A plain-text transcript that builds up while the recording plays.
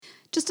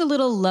Just a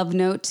little love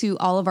note to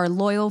all of our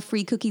loyal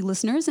Free Cookie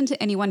listeners and to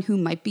anyone who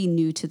might be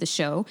new to the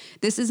show.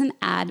 This is an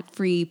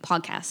ad-free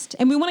podcast.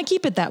 And we want to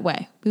keep it that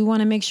way. We want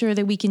to make sure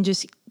that we can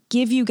just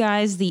give you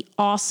guys the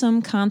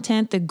awesome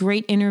content, the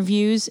great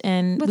interviews,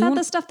 and without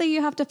the stuff that you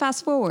have to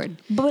fast forward.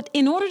 But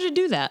in order to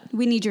do that,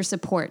 we need your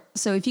support.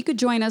 So if you could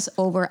join us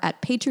over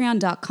at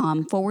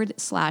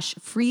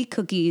patreon.com/free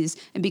cookies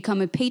and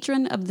become a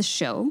patron of the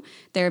show.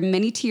 There are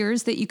many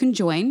tiers that you can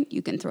join.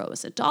 You can throw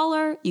us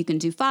 $1, you can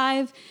do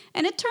 $5.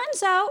 And it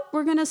turns out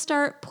we're going to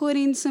start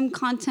putting some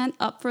content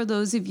up for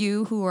those of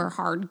you who are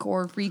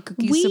hardcore Free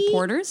Cookies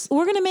supporters.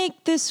 We're going to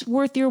make this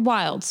worth your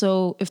while.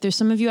 So if there's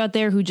some of you out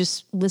there who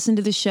just listen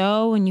to the show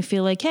and you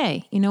feel like,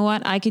 hey, you know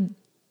what? I could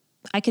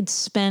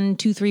spend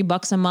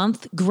 $2-3 a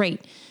month.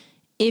 Great.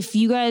 If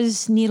you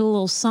guys need a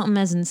little something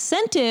as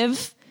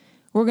incentive,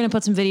 we're going to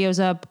put some videos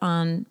up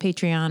on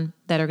Patreon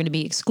that are going to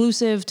be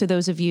exclusive to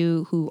those of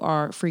you who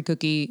are Free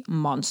Cookie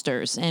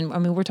monsters. And I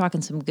mean, we're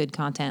talking some good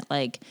content.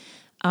 Like,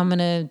 I'm going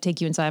to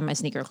take you inside my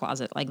sneaker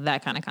closet, like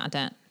that kind of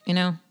content, you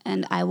know?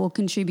 And I will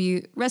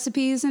contribute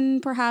recipes,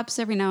 and perhaps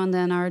every now and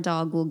then our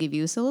dog will give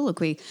you a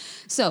soliloquy.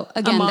 So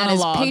again, that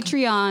is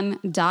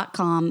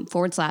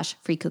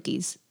patreon.com/free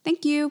cookies.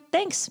 Thank you.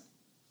 Thanks.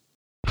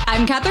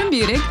 I'm Catherine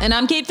Budig. And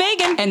I'm Kate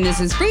Fagan. And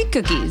this is Free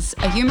Cookies,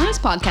 a humorous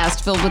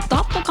podcast filled with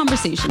thoughtful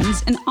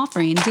conversations and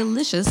offering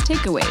delicious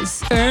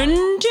takeaways.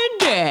 And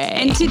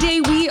today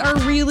we are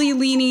really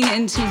leaning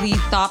into the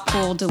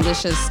thoughtful,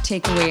 delicious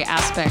takeaway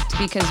aspect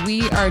because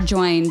we are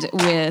joined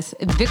with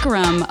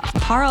Vikram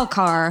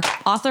Paralkar,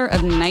 author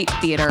of Night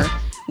Theater,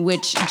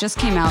 which just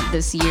came out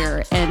this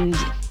year. And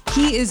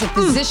he is a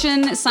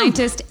physician,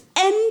 scientist,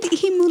 and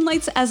he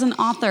moonlights as an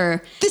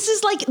author. This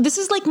is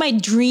like my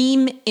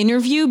dream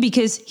interview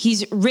because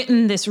he's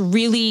written this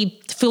really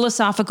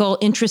philosophical,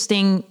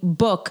 interesting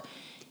book.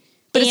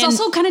 But it's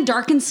also kind of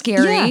dark and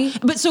scary. Yeah,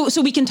 but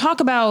so we can talk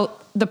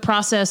about the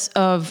process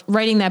of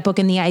writing that book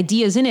and the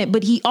ideas in it.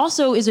 But he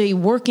also is a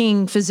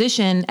working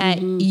physician at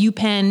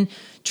UPenn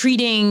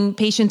treating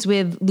patients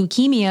with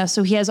leukemia.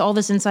 So he has all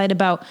this insight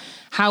about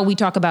how we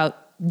talk about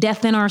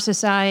death in our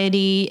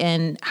society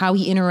and how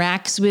he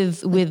interacts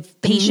with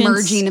patients.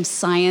 Merging of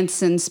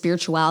science and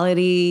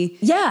spirituality.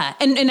 Yeah.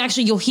 And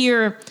actually you'll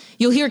hear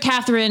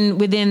Catherine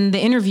within the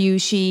interview.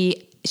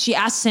 She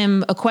asks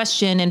him a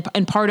question,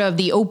 and part of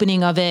the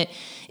opening of it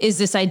is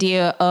this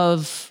idea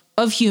of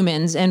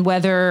humans and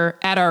whether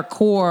at our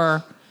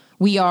core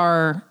we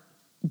are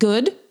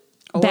good,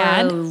 or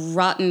bad,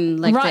 rotten,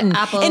 like the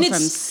apple from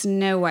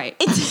Snow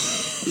White.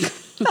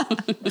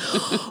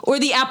 Or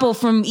the apple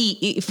from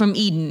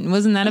Eden.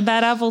 Wasn't that a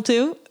bad apple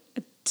too?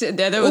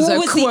 There was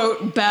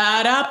quote,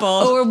 bad apple.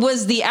 Or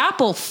was the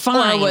apple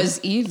fine? Or was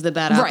Eve the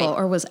bad apple?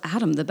 Or was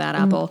Adam the bad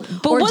apple?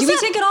 Or do we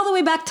take it all the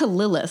way back to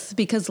Lilith?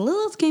 Because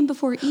Lilith came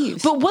before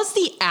Eve. But was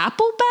the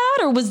apple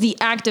bad, or was the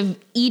act of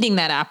eating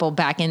that apple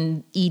back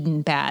in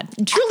Eden bad?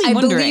 Truly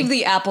wondering. I believe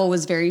the apple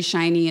was very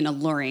shiny and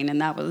alluring, and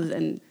that was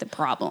the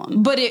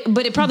problem. But it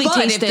probably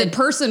tasted... if the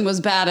person was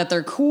bad at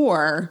their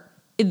core...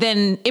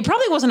 then it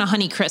probably wasn't a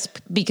Honey Crisp,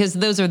 because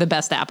those are the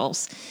best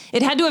apples.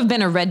 It had to have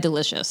been a Red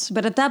Delicious.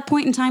 But at that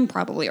point in time,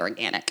 probably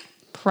organic.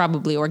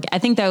 Probably organic. I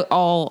think that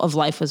all of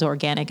life was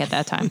organic at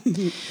that time.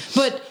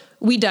 But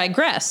we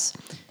digress.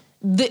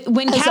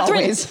 When As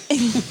Catherine, always.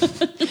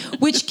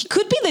 Which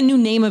could be the new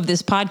name of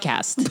this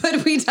podcast.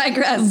 But we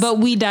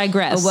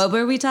digress. What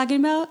were we talking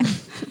about?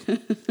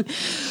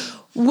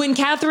 When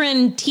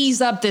Catherine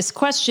teased up this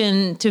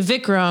question to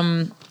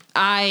Vikram,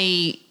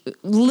 I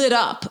lit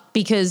up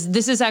because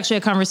this is actually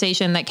a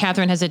conversation that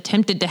Catherine has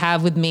attempted to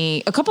have with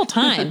me a couple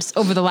times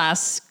over the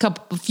last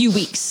few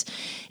weeks.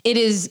 It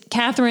is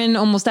Catherine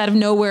almost out of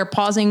nowhere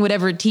pausing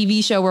whatever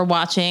TV show we're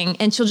watching,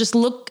 and she'll just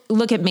look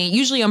at me,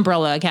 usually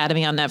Umbrella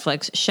Academy on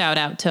Netflix. Shout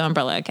out to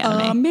Umbrella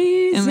Academy.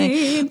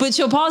 Amazing. But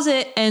she'll pause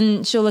it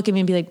and she'll look at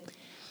me and be like,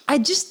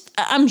 I've just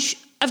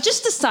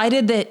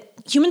decided that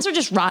humans are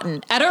just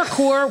rotten. At our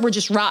core, we're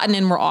just rotten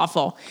and we're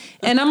awful.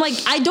 And I'm like,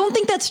 I don't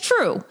think that's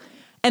true.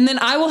 And then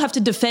I will have to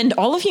defend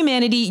all of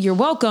humanity. You're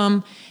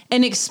welcome.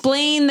 And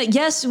explain that,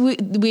 yes,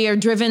 we are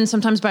driven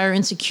sometimes by our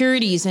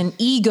insecurities and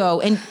ego.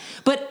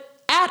 But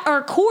at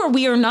our core,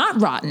 we are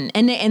not rotten.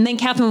 And then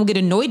Catherine will get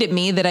annoyed at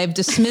me that I've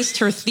dismissed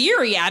her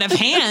theory out of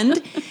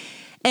hand.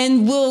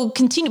 And we'll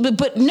continue.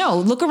 But no,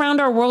 look around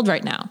our world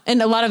right now.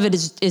 And a lot of it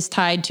is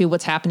tied to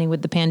what's happening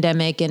with the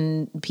pandemic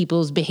and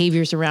people's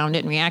behaviors around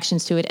it and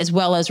reactions to it, as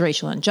well as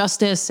racial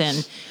injustice.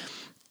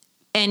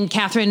 And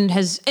Catherine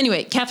is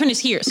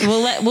here. So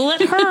we'll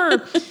let her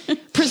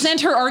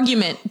present her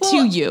argument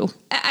to you.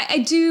 I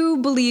do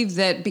believe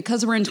that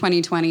because we're in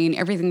 2020 and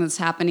everything that's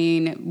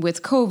happening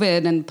with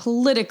COVID and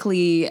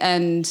politically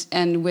and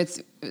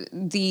with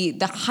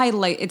the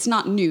highlight, it's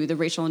not new, the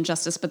racial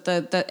injustice, but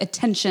the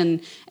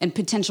attention and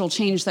potential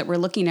change that we're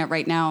looking at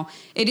right now,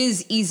 it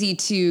is easy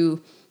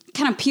to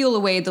kind of peel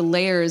away the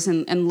layers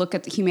and look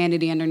at the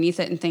humanity underneath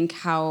it and think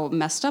how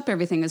messed up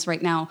everything is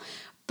right now.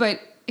 But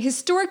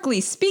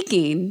historically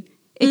speaking,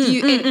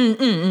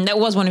 That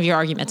was one of your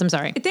arguments. I'm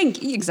sorry. I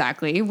think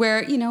exactly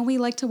where, we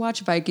like to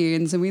watch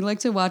Vikings and we like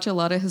to watch a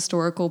lot of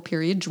historical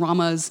period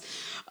dramas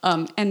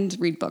and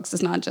read books.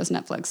 It's not just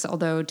Netflix,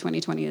 although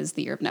 2020 is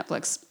the year of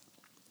Netflix.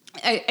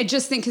 I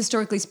just think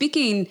historically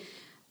speaking,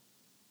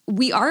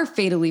 we are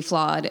fatally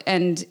flawed.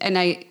 And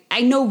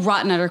I know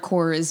rotten at our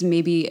core is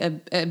maybe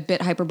a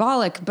bit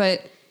hyperbolic,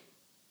 but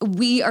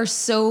we are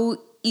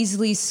so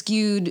easily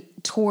skewed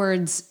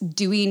towards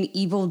doing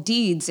evil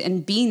deeds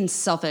and being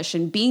selfish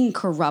and being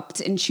corrupt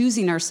and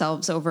choosing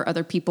ourselves over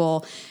other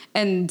people.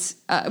 And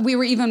we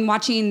were even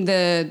watching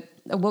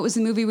what was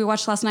the movie we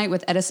watched last night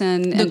with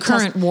Edison? The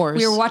Current Wars.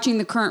 We were watching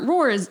the current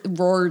roars. We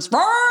were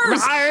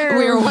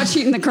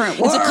watching the current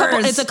wars.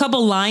 It's a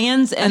couple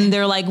lions, and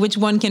they're like, which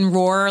one can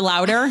roar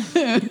louder?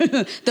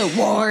 The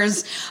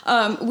wars.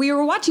 We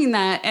were watching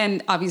that,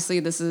 and obviously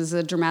this is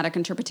a dramatic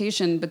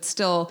interpretation, but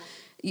still,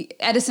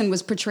 Edison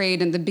was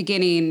portrayed in the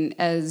beginning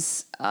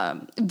as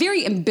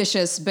very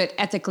ambitious but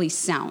ethically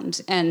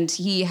sound, and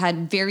he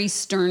had very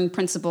stern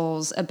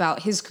principles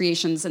about his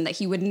creations and that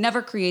he would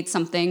never create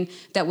something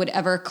that would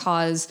ever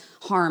cause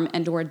harm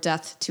and or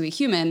death to a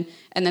human.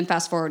 And then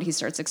fast forward, he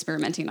starts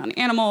experimenting on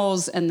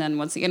animals, and then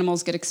once the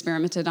animals get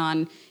experimented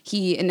on,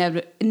 he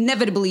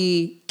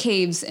inevitably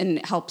caves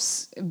and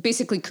helps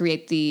basically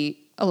create the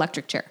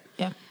electric chair.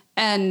 Yeah.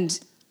 And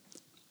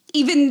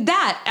even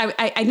that,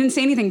 I didn't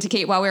say anything to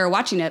Kate while we were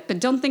watching it,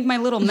 but don't think my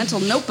little mental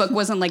notebook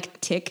wasn't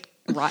like tick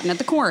rotten at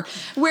the core.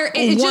 Where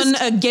it one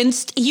just,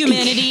 against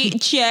humanity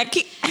check.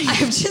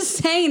 I'm just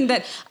saying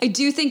that I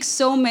do think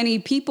so many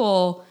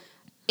people,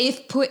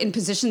 if put in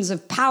positions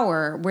of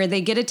power where they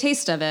get a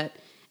taste of it,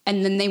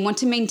 and then they want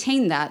to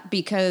maintain that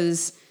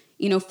because,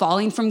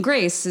 falling from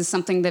grace is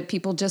something that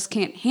people just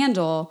can't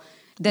handle.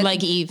 That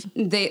like Eve.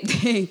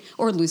 They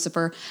or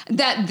Lucifer,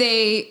 that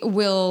they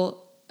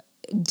will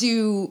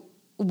do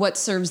what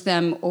serves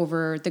them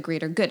over the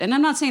greater good. And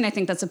I'm not saying I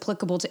think that's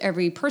applicable to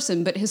every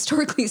person, but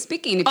historically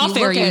speaking, if you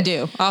look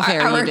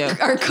at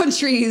our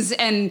countries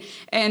and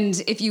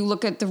if you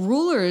look at the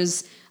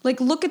rulers, like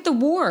look at the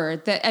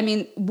war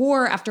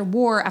war after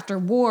war after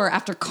war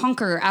after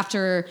conquer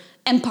after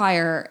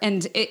empire,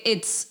 and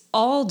it's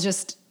all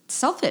just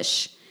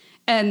selfish.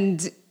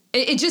 And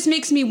it just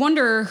makes me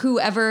wonder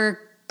whoever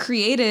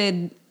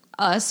created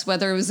us,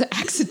 whether it was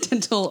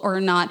accidental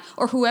or not,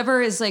 or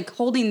whoever is like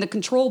holding the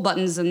control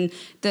buttons and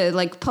the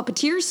like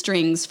puppeteer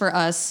strings for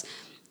us.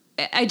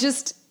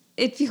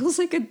 It feels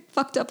like a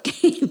fucked up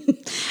game.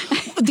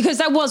 Because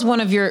that was one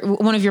of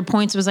your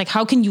points, was like,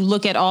 how can you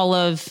look at all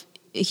of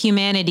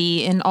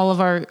humanity and all of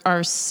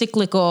our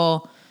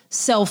cyclical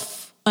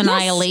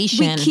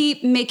self-annihilation? Yes, we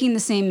keep making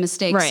the same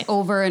mistakes right.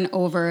 over and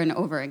over and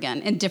over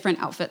again in different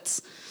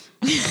outfits.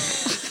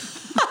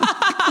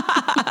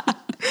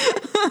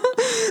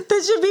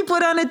 That should be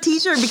put on a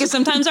t-shirt, because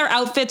sometimes our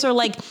outfits are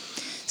like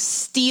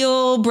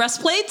steel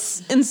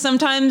breastplates and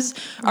sometimes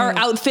our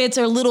outfits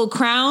are little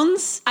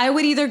crowns. I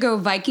would either go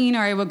Viking or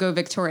I would go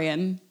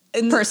Victorian,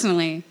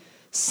 personally.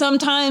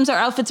 Sometimes our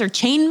outfits are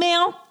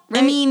chainmail.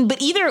 Right. I mean, but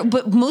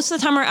most of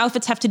the time our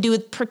outfits have to do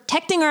with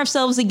protecting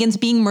ourselves against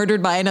being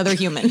murdered by another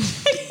human.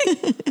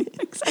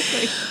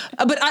 Exactly.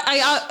 But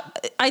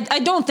I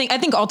don't think, I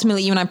think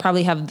ultimately you and I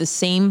probably have the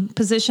same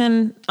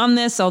position on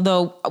this,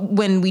 although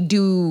when we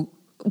do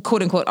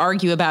quote unquote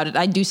argue about it,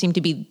 I do seem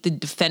to be the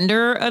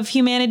defender of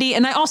humanity.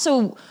 And I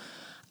also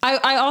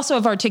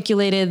have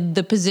articulated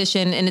the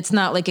position, and it's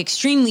not like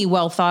extremely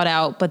well thought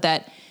out, but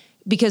that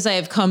because I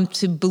have come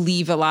to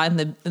believe a lot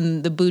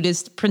in the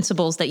Buddhist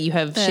principles that you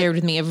have shared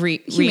with me of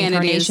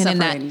reincarnation,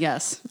 and that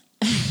yes,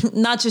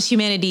 not just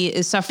humanity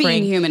is suffering,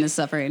 being human is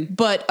suffering,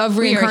 but of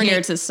reincarnation. We are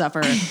here to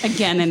suffer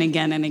again and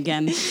again and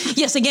again.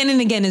 Yes, again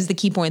and again is the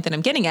key point that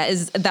I'm getting at,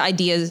 is the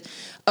ideas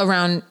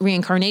around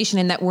reincarnation,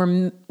 and that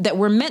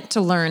we're meant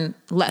to learn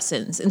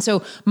lessons. And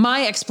so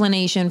my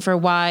explanation for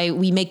why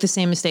we make the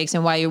same mistakes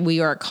and why we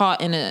are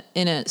caught in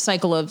a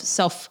cycle of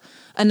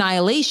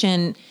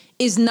self-annihilation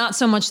is not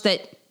so much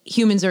that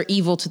humans are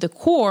evil to the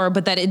core,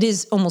 but that it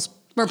is almost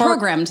we're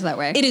programmed that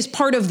way. It is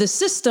part of the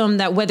system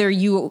that whether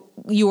you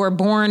are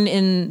born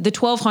in the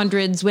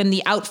 1200s when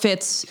the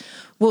outfits,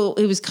 well,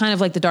 it was kind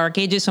of like the Dark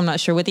Ages, so I'm not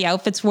sure what the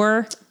outfits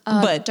were.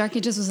 But Dark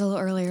Ages was a little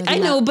earlier than I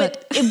know,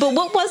 but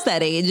what was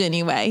that age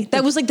anyway?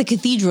 That was like the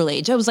cathedral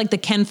age. That was like the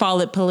Ken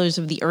Follett Pillars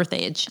of the Earth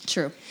age.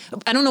 True.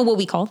 I don't know what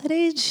we call that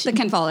age. The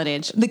Ken Follett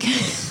age.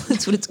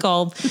 That's what it's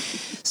called.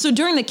 So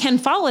during the Ken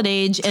Follett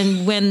age,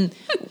 and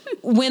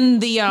when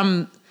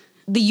the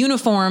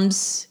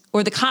uniforms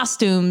or the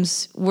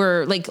costumes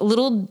were like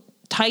little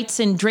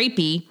tights and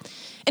drapey.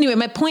 Anyway,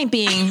 my point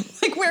being...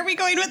 like, where are we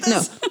going with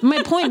this? No,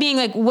 my point being,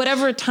 like,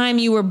 whatever time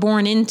you were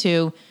born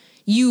into,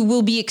 you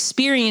will be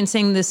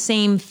experiencing the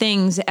same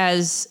things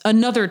as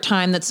another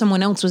time that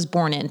someone else was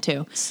born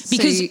into.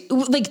 Because,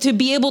 to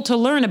be able to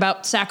learn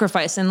about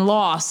sacrifice and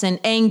loss and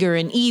anger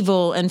and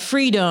evil and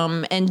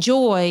freedom and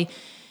joy,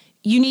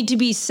 you need to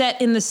be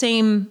set in the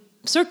same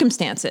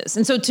circumstances.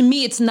 And so to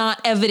me, it's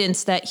not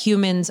evidence that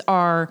humans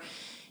are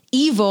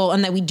evil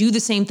and that we do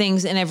the same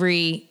things in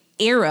every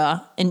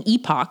era and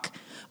epoch,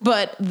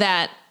 but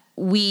that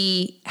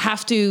we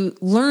have to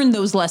learn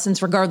those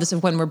lessons regardless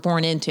of when we're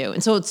born into.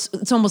 And so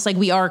it's almost like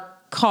we are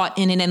caught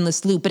in an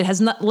endless loop, but it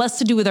has less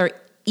to do with our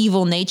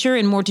evil nature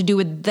and more to do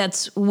with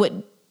that's what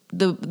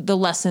the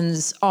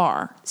lessons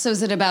are. So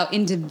is it about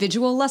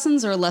individual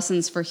lessons or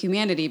lessons for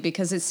humanity?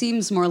 Because it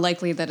seems more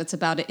likely that it's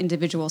about an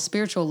individual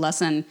spiritual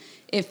lesson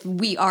if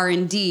we are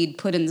indeed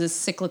put in this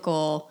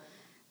cyclical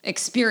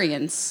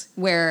experience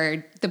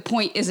where the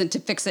point isn't to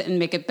fix it and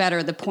make it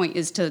better. The point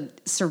is to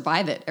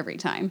survive it every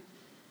time.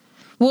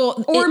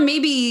 Well, or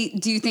maybe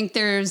do you think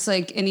there's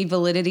like any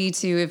validity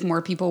to if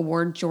more people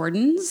wore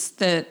Jordans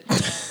that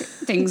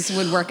things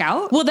would work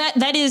out? Well,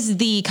 that is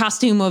the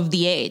costume of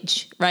the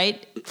age,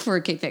 right? For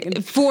Kate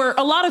Fagan. For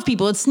a lot of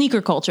people, it's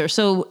sneaker culture.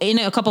 So in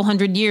a couple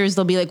hundred years,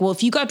 they'll be like, well,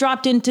 if you got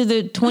dropped into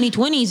the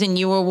 2020s and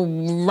you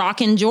were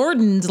rocking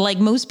Jordans like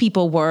most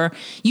people were,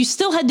 you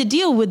still had to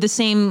deal with the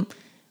same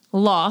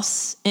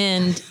loss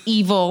and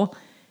evil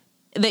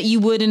that you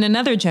would in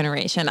another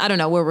generation. I don't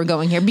know where we're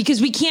going here because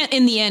we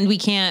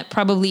can't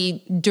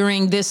probably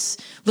during this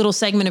little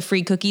segment of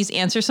free cookies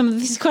answer some of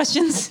these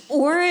questions.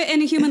 Or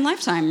in a human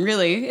lifetime,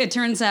 really. It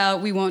turns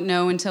out we won't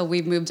know until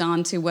we've moved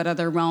on to what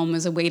other realm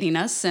is awaiting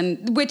us,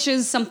 and which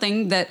is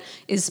something that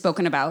is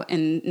spoken about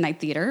in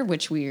Night Theater,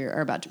 which we are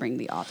about to bring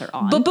the author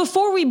on. But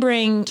before we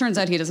bring... Turns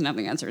out he doesn't have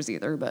the answers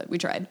either, but we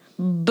tried.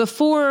 But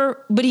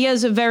he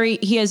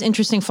has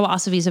interesting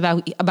philosophies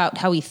about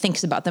how he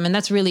thinks about them, and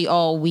that's really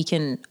all we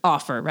can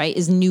offer. Right,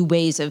 is new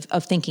ways of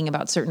thinking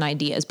about certain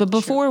ideas. But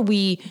before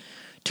we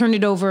turn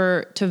it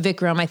over to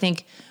Vikram, I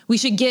think we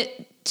should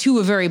get to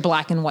a very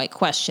black and white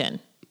question,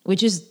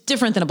 which is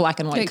different than a black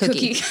and white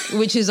cookie,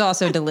 which is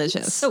also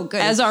delicious. So good.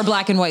 As our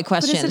black and white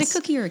questions. But is it a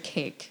cookie or a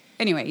cake?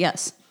 Anyway,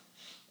 yes.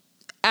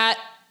 At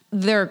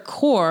their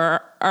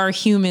core, are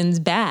humans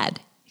bad?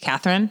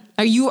 Catherine,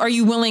 are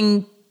you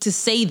willing to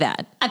say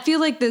that? I feel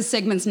like this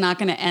segment's not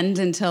going to end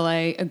until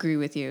I agree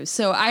with you.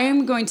 So I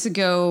am going to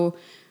go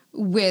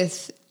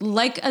with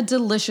like a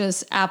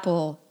delicious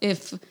apple,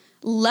 if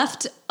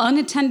left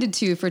unattended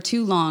to for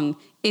too long,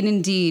 it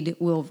indeed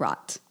will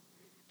rot.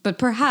 But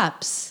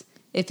perhaps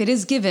if it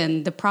is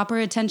given the proper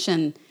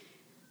attention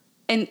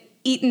and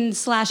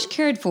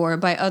eaten/cared for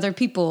by other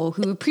people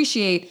who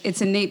appreciate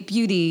its innate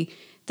beauty,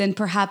 then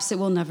perhaps it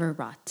will never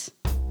rot.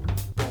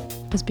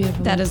 That's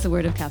beautiful. That is the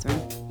word of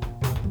Catherine.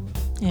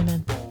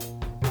 Amen.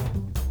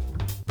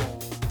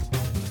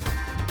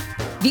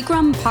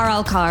 Vikram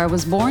Paralkar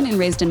was born and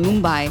raised in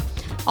Mumbai.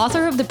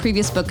 Author of the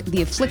previous book,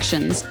 The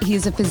Afflictions, he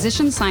is a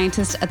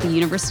physician-scientist at the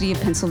University of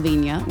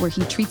Pennsylvania, where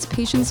he treats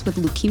patients with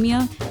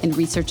leukemia and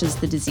researches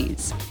the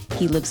disease.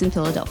 He lives in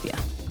Philadelphia.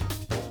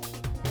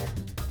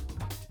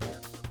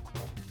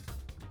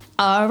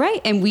 All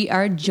right, and we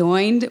are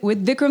joined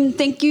with Vikram.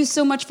 Thank you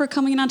so much for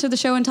coming onto the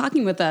show and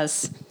talking with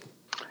us.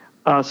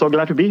 So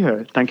glad to be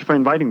here. Thank you for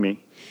inviting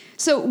me.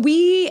 So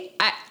we've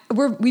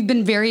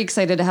been very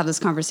excited to have this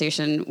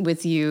conversation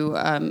with you.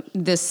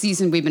 This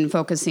season, we've been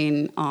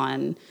focusing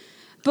on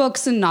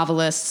books and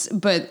novelists,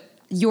 but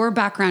your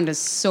background is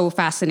so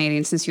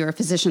fascinating since you're a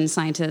physician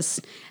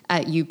scientist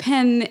at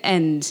UPenn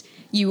and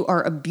you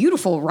are a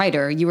beautiful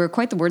writer. You are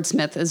quite the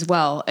wordsmith as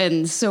well.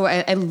 And so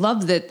I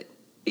love that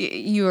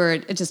you are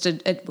just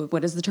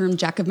what is the term?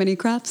 Jack of many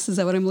crafts? Is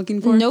that what I'm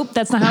looking for? Nope,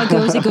 that's not how it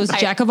goes. It goes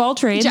jack of all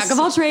trades. Jack of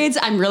all trades.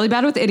 I'm really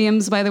bad with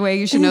idioms, by the way.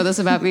 You should know this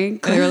about me,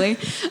 clearly.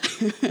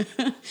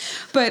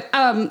 But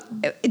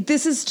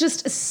this is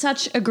just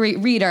such a great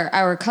read.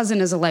 Our cousin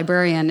is a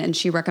librarian, and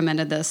she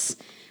recommended this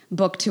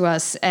book to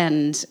us,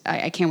 and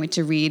I can't wait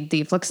to read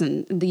The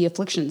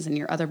Afflictions and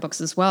your other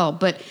books as well.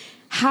 But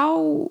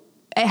how...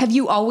 Have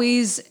you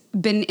always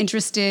been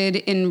interested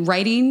in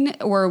writing,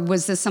 or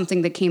was this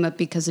something that came up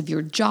because of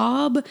your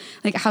job?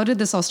 Like, how did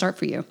this all start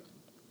for you?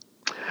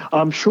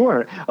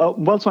 Sure.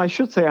 Well, so I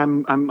should say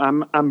I'm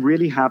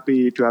really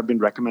happy to have been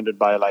recommended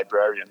by a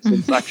librarian,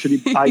 since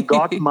actually I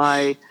got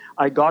my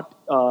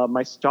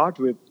start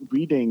with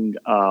reading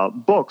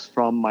books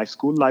from my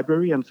school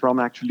library and from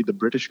actually the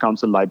British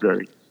Council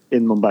Library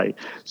in Mumbai.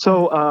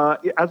 So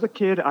as a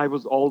kid, I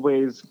was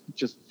always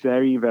just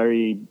very,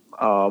 very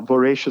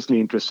voraciously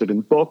interested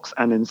in books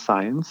and in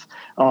science.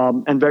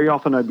 And very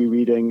often I'd be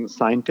reading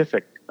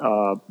scientific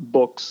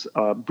books,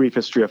 Brief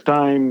History of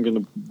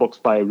Time, books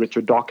by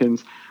Richard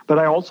Dawkins. But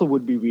I also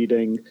would be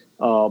reading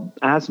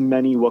as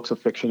many works of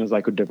fiction as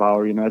I could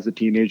devour. As a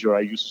teenager,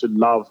 I used to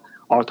love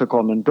Arthur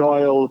Conan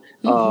Doyle,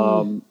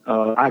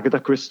 Agatha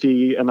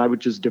Christie, and I would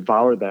just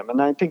devour them. And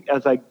I think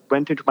as I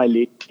went into my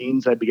late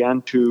teens, I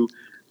began to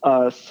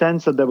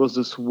sense that there was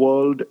this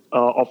world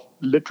of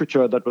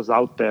literature that was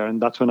out there. And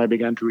that's when I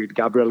began to read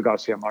Gabriel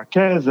Garcia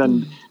Marquez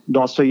and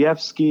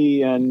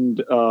Dostoevsky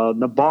and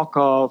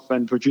Nabokov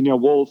and Virginia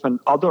Woolf and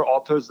other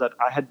authors that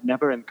I had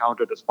never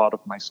encountered as part of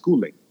my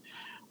schooling.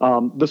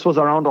 This was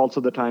around also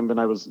the time when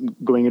I was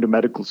going into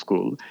medical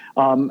school.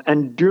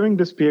 And during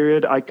this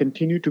period, I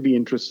continued to be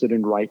interested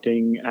in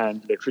writing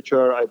and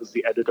literature. I was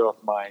the editor of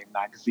my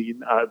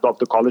magazine, of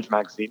the college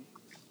magazine,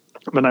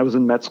 when I was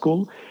in med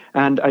school.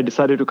 And I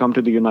decided to come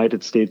to the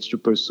United States to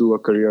pursue a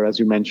career, as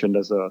you mentioned,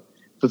 as a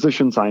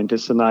physician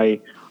scientist, and I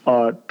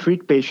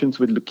treat patients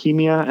with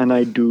leukemia, and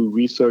I do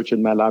research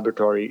in my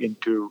laboratory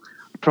into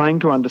trying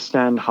to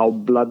understand how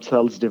blood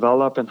cells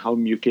develop and how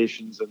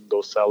mutations in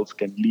those cells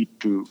can lead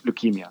to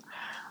leukemia.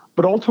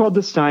 But all throughout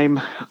this time,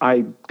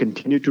 I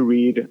continue to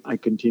read. I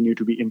continue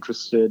to be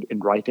interested in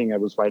writing. I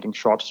was writing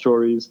short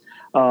stories.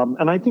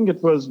 And I think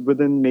it was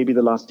within maybe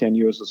the last 10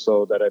 years or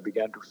so that I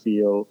began to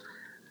feel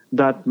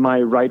that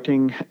my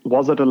writing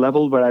was at a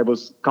level where I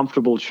was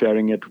comfortable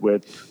sharing it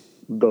with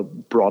the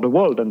broader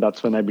world. And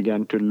that's when I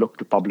began to look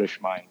to publish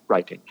my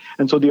writing.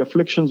 And so The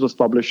Afflictions was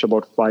published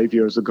about 5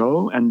 years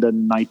ago. And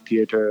then Night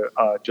Theater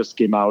just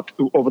came out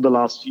over the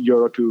last year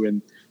or two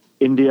in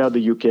India,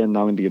 the UK, and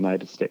now in the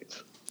United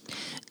States.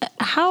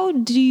 How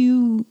do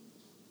you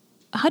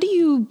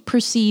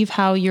perceive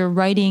how your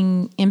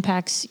writing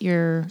impacts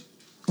your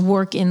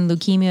work in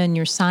leukemia and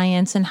your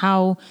science? And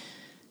how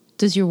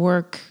does your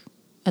work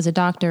as a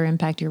doctor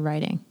impact your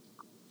writing?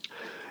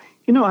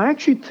 I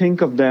actually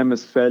think of them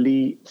as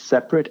fairly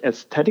separate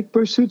aesthetic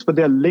pursuits, but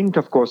they're linked,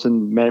 of course,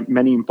 in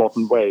many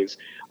important ways.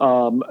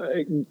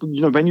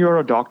 When you're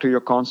a doctor, you're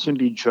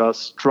constantly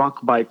just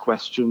struck by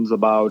questions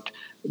about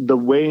the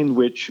way in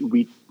which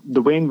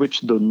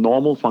the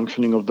normal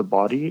functioning of the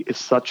body is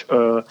such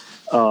I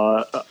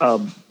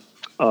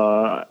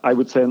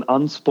would say, an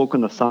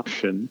unspoken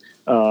assumption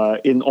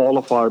in all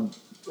of our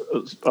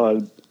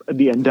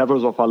the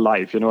endeavors of our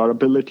life. Our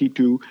ability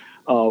to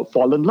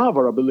fall in love,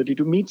 our ability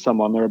to meet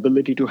someone, our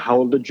ability to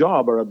hold a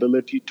job, our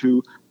ability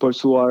to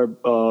pursue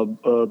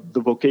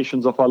the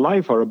vocations of our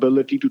life, our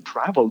ability to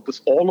travel.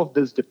 All of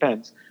this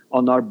depends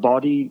on our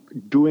body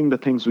doing the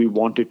things we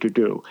want it to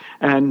do.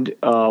 And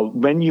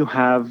when you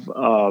have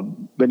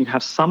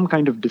some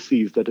kind of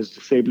disease that is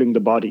disabling the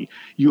body,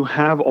 you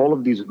have all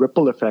of these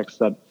ripple effects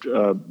that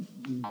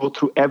go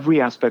through every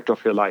aspect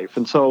of your life.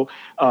 And so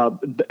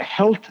the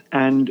health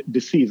and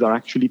disease are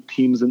actually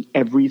themes in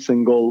every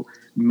single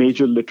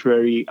major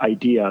literary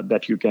idea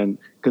that you can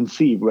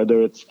conceive, whether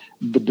it's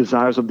the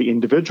desires of the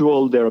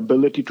individual, their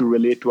ability to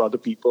relate to other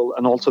people,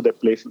 and also their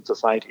place in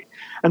society.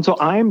 And so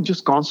I am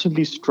just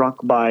constantly struck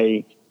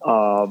by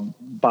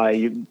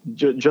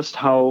just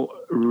how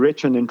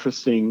rich and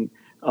interesting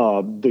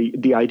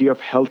the idea of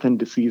health and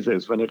disease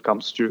is when it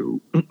comes to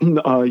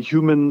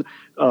human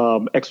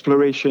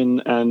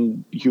exploration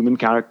and human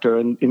character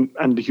and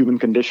the human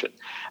condition.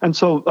 And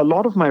so a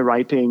lot of my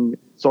writing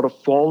sort of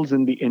falls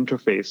in the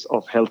interface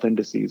of health and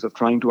disease, of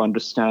trying to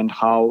understand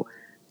how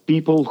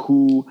people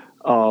who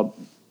are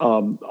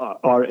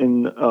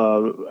in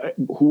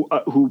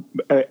who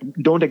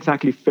don't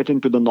exactly fit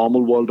into the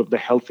normal world of the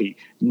healthy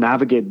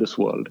navigate this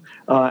world,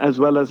 as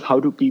well as how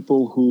do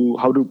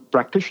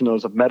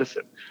practitioners of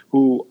medicine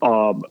who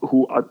are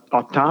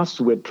tasked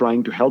with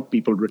trying to help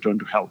people return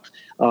to health,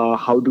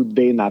 how do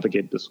they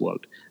navigate this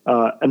world?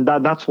 And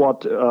that's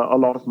what a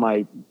lot of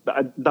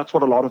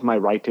my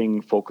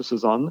writing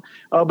focuses on.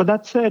 But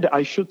that said,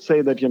 I should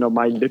say that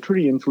my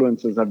literary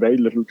influences have very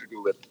little to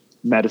do with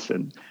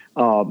medicine.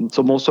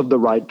 So most of the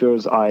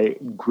writers I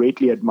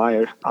greatly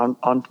admire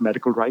aren't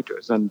medical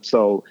writers, and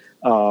so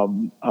I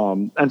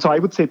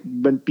would say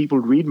when people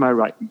read my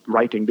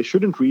writing, they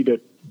shouldn't read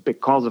it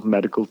because of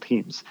medical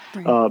themes.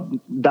 Right.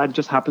 That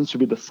just happens to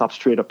be the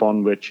substrate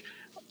upon which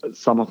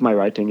some of my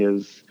writing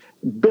is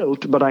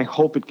built, but I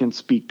hope it can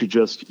speak to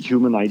just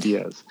human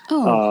ideas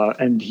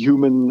and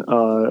human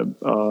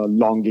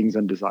longings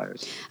and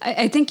desires.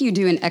 I think you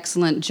do an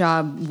excellent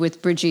job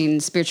with bridging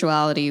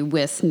spirituality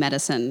with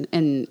medicine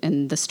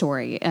in the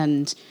story.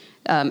 And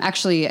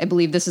actually, I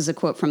believe this is a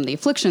quote from The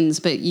Afflictions,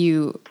 but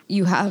you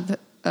have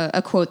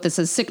a quote that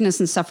says,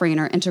 "Sickness and suffering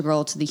are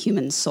integral to the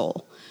human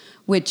soul,"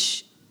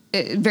 which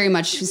very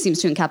much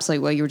seems to encapsulate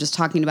what you were just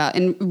talking about.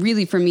 And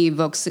really, for me,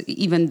 evokes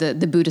even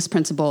the Buddhist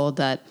principle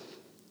that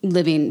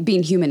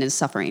being human is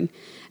suffering.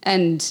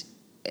 And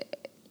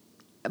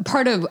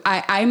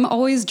I'm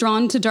always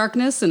drawn to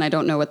darkness, and I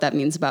don't know what that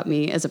means about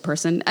me as a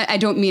person. I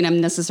don't mean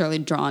I'm necessarily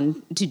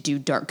drawn to do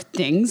dark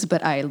things,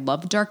 but I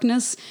love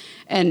darkness.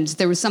 And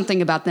there was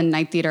something about the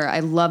Night Theater. I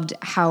loved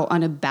how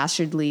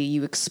unabashedly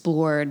you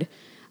explored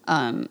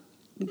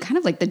kind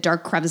of like the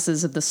dark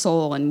crevices of the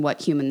soul and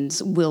what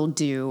humans will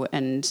do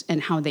and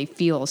how they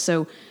feel.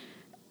 So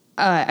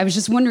I was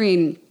just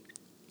wondering,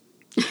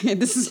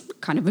 this is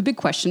kind of a big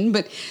question,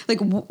 but like,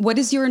 what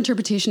is your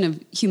interpretation of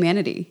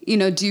humanity?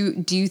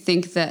 Do you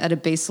think that at a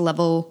base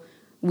level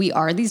we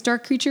are these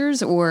dark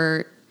creatures,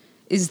 or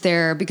is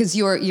there, because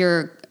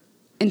your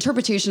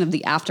interpretation of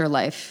the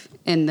afterlife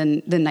in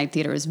the Night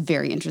Theater is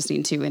very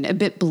interesting too, and a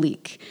bit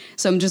bleak.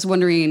 So I'm just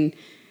wondering,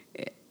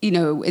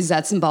 is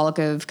that symbolic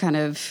of kind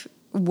of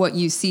what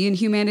you see in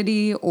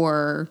humanity,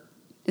 or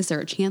Is there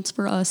a chance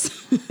for us?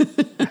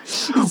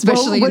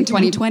 Especially in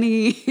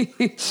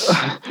 2020.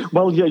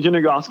 Well, yeah,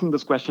 you're asking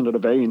this question at a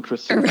very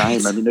interesting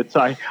time. I mean,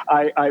 I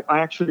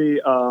actually,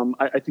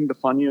 I think the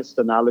funniest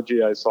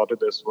analogy I saw to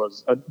this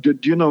was, do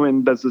you know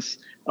when there's this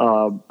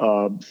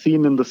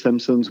scene in The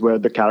Simpsons where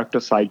the character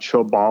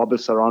Sideshow Bob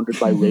is surrounded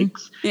by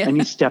rakes and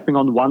he's stepping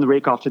on one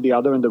rake after the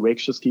other and the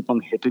rakes just keep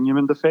on hitting him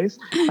in the face?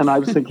 And I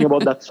was thinking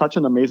about that's such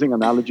an amazing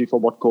analogy for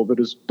what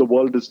the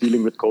world is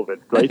dealing with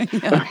COVID,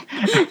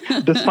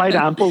 right? Despite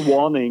ample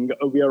warning,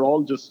 we are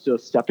all just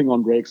stepping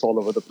on rakes all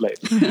over the place.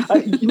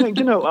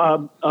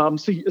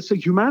 So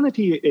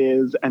humanity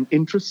is an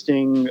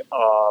interesting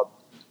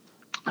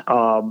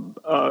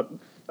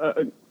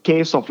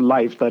case of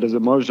life that has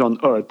emerged on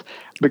Earth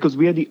because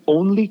we are the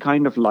only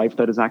kind of life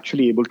that is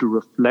actually able to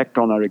reflect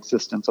on our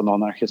existence and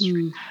on our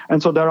history.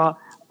 And so there are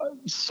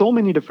so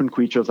many different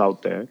creatures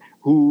out there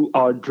who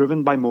are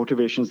driven by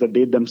motivations that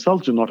they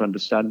themselves do not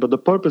understand. But the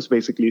purpose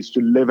basically is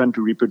to live and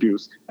to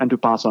reproduce and to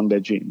pass on their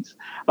genes.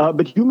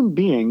 But human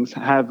beings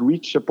have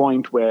reached a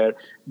point where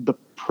the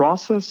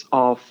process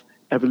of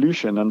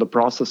evolution and the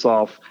process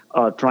of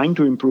trying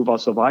to improve our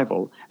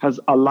survival has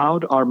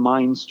allowed our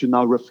minds to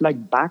now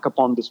reflect back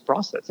upon this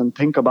process and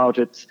think about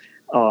its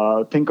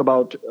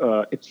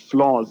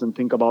flaws and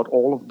think about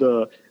all of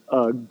the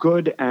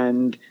good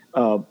and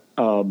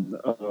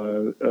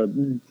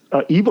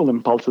evil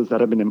impulses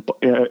that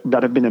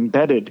have been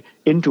embedded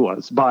into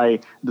us by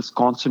this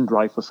constant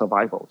drive for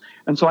survival.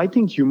 And so I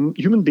think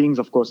human beings,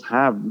 of course,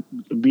 have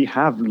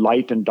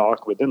light and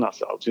dark within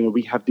ourselves.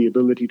 We have the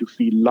ability to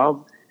feel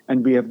love,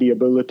 and we have the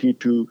ability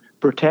to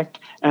protect,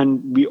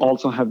 and we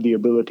also have the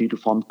ability to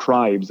form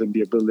tribes and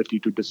the ability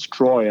to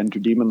destroy and to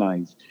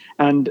demonize.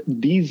 And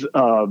these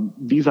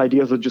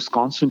ideas are just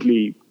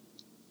constantly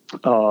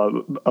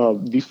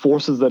these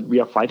forces that we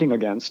are fighting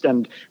against,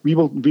 and we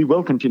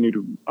will continue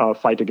to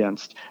fight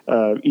against,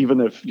 even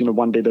if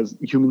one day there's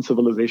human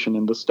civilization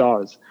in the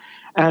stars.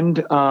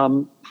 And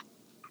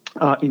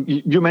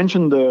you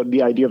mentioned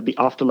the idea of the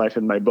afterlife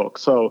in my book.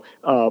 So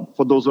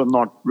for those who have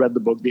not read the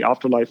book, The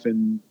Afterlife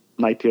in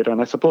Night Theater, and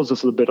I suppose this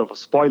is a bit of a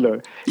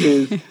spoiler,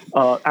 is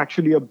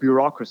actually a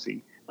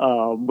bureaucracy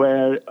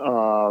where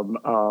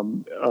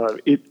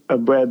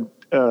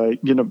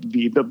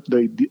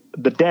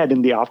the dead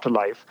in the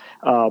afterlife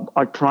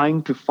are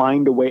trying to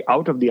find a way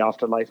out of the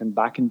afterlife and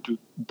back into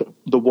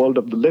the world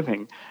of the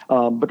living.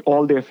 But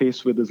all they're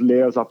faced with is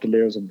layers after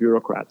layers of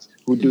bureaucrats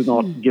who do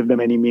not give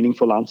them any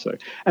meaningful answer.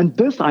 And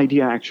this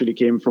idea actually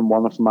came from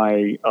one of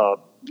my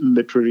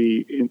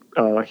literary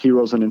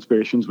heroes and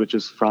inspirations, which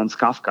is Franz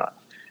Kafka.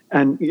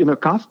 And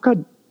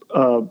Kafka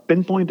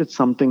pinpointed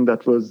something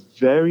that was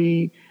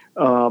very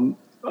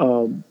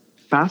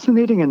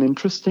fascinating and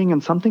interesting,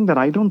 and something that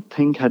I don't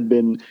think had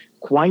been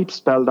quite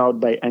spelled out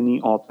by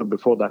any author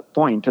before that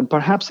point. And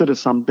perhaps it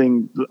is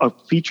a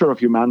feature of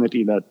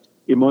humanity that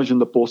emerged in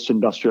the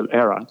post-industrial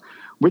era,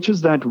 which is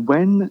that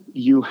when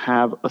you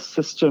have a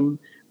system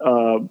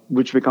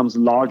which becomes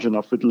large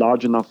enough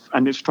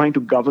and is trying to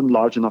govern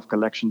large enough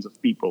collections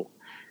of people,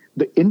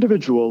 the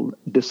individual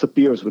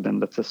disappears within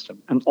that system.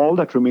 And all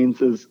that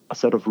remains is a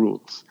set of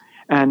rules.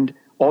 And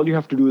all you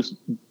have to do is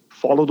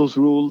follow those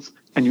rules,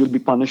 and you'll be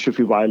punished if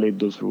you violate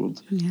those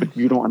rules. Yeah. But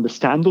you don't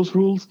understand those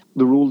rules.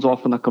 The rules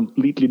often are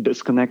completely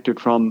disconnected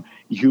from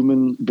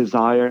human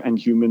desire and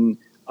human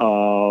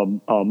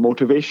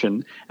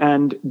motivation.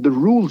 And the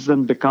rules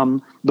then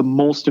become the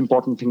most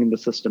important thing in the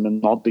system and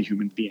not the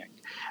human being.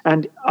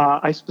 And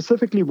I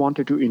specifically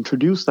wanted to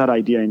introduce that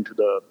idea into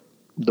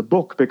the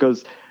book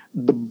because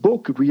the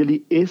book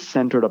really is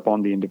centered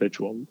upon the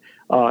individual.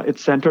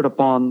 It's centered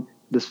upon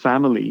this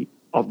family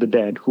of the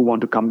dead who want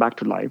to come back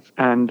to life,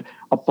 and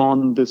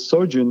upon this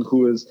surgeon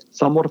who is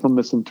somewhat of a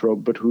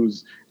misanthrope, but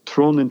who's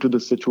thrown into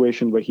this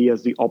situation where he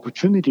has the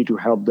opportunity to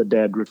help the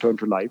dead return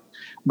to life.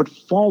 But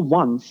for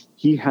once,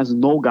 he has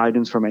no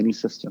guidance from any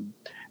system.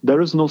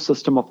 There is no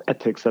system of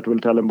ethics that will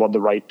tell him what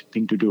the right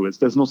thing to do is.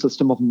 There's no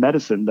system of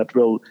medicine that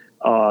will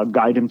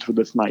guide him through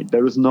this night.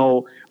 There is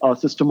no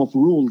system of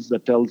rules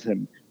that tells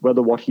him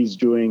whether what he's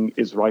doing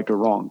is right or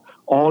wrong.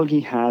 All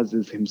he has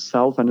is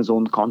himself and his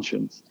own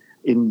conscience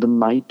in the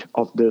night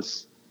of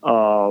this,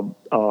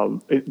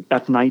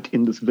 at night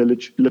in this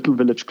little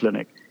village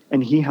clinic.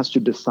 And he has to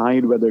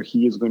decide whether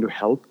he is going to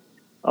help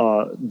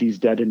these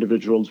dead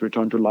individuals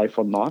return to life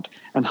or not,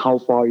 and how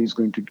far he's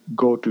going to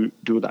go to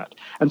do that.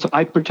 And so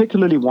I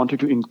particularly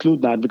wanted to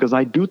include that because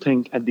I do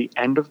think at the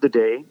end of the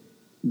day,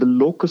 the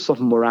locus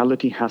of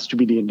morality has to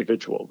be the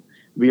individual.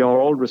 We are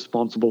all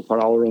responsible for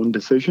our own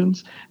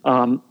decisions.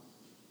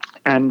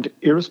 And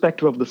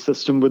irrespective of the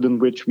system within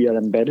which we are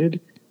embedded,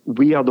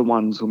 we are the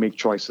ones who make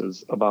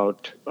choices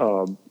about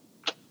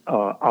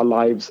our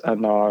lives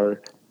and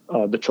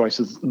the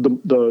choices,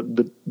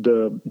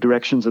 the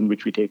directions in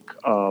which we take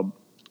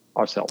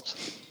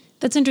ourselves.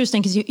 That's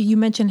interesting because you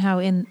mentioned how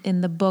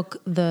in the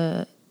book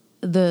the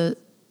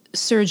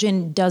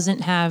surgeon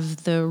doesn't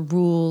have the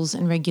rules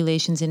and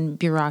regulations and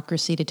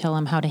bureaucracy to tell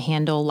him how to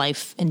handle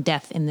life and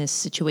death in this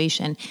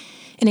situation,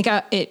 and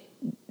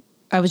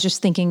I was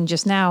just thinking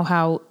just now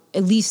how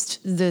at least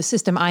the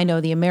system I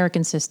know, the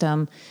American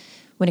system,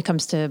 when it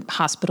comes to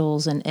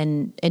hospitals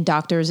and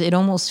doctors, it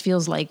almost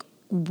feels like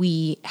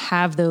we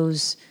have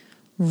those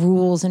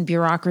rules and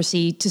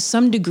bureaucracy to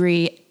some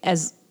degree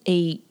as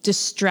a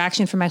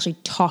distraction from actually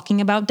talking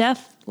about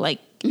death. Like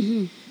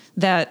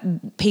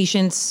that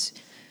patients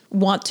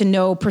want to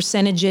know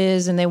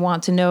percentages and they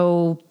want to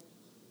know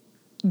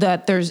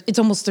that there's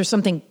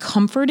something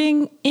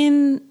comforting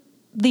in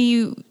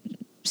the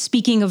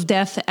speaking of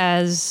death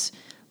as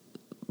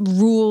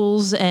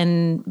rules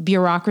and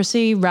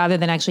bureaucracy rather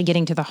than actually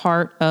getting to the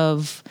heart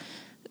of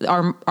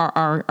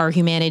our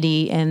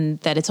humanity and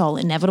that it's all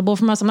inevitable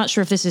from us. I'm not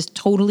sure if this is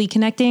totally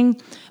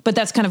connecting, but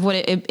that's kind of what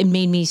it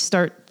made me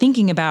start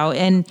thinking about.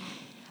 And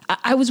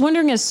I was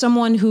wondering, as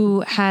someone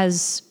who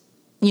has,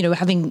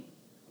 having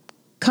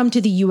come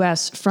to the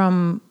US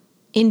from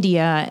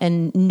India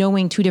and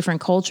knowing two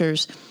different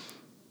cultures,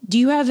 do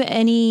you have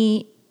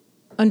any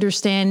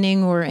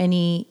understanding or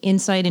any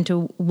insight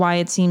into why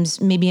it seems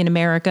maybe in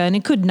America, and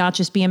it could not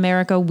just be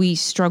America, we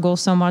struggle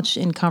so much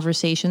in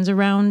conversations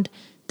around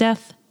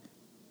death?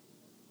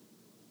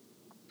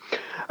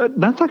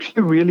 That's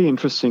actually a really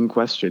interesting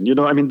question.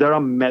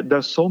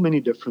 There's so many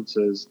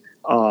differences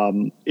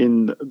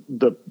in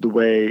the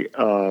way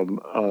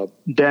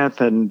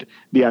death and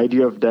the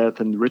idea of death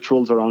and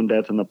rituals around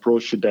death and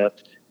approach to death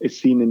is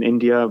seen in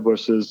India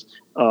versus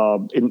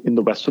in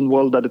the Western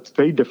world, that it's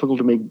very difficult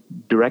to make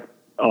direct.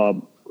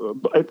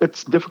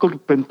 It's difficult to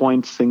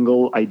pinpoint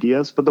single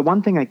ideas. But the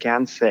one thing I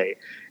can say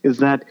is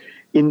that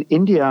in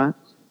India,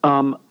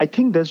 I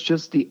think there's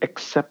just the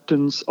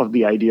acceptance of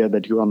the idea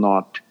that you are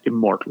not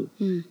immortal.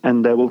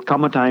 And there will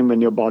come a time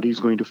when your body is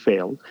going to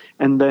fail.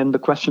 And then the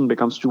question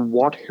becomes, to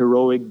what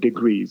heroic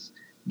degrees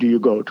do you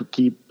go to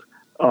keep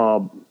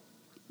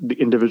the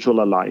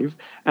individual alive?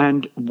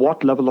 And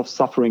what level of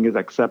suffering is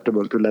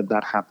acceptable to let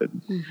that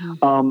happen?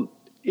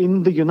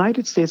 In the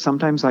United States,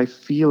 sometimes I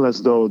feel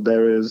as though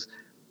there is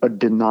a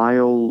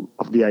denial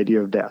of the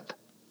idea of death.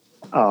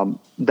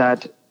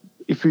 That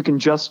if you can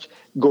just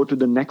go to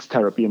the next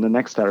therapy and the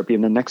next therapy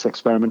and the next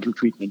experimental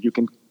treatment, you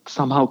can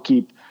somehow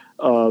keep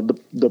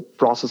the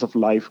process of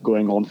life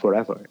going on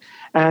forever.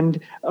 And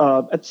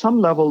at some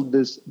level,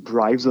 this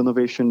drives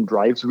innovation,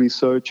 drives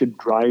research, it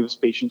drives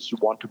patients to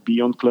want to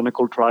be on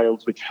clinical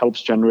trials, which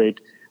helps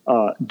generate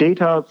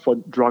data for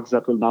drugs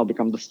that will now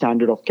become the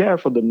standard of care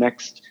for the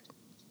next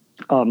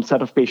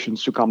set of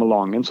patients to come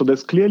along. And so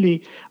there's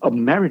clearly a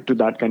merit to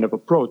that kind of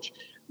approach.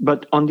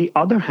 But on the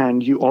other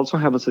hand, you also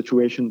have a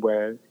situation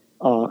where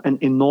an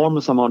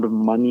enormous amount of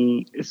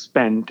money is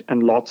spent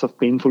and lots of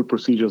painful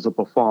procedures are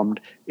performed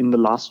in the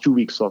last 2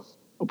 weeks of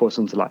a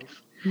person's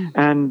life.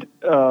 And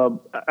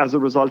as a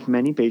result,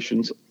 many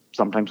patients,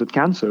 sometimes with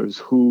cancers,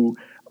 who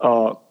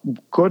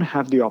could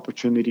have the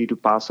opportunity to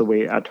pass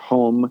away at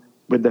home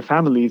with their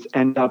families,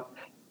 end up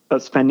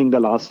spending the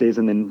last days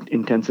in an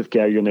intensive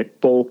care unit,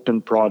 poked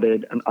and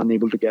prodded and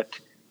unable to get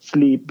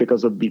sleep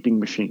because of beeping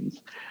machines.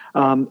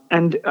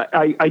 And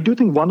I do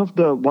think one of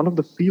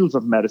the fields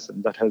of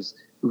medicine that has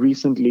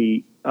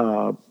recently,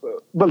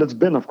 it's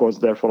been, of course,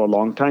 there for a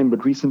long time,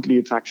 but recently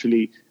it's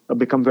actually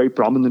become very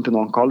prominent in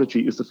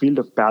oncology, is the field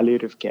of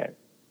palliative care,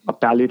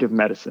 palliative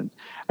medicine.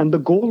 And the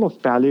goal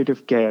of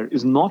palliative care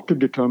is not to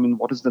determine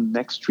what is the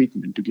next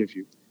treatment to give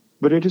you,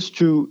 but it is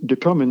to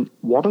determine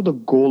what are the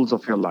goals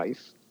of your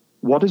life.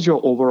 What is your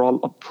overall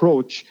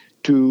approach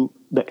to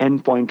the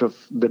end point of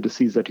the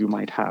disease that you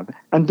might have?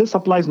 And this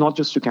applies not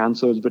just to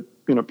cancers, but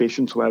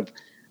patients who have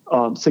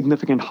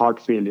significant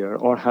heart failure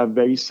or have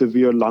very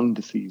severe lung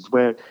disease,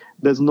 where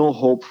there's no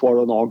hope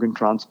for an organ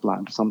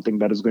transplant, something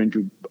that is going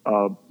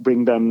to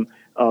bring them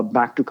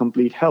back to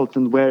complete health,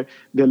 and where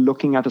they're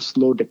looking at a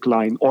slow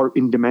decline, or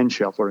in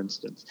dementia, for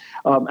instance.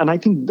 And I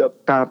think the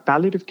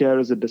palliative care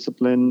is a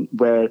discipline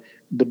where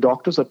the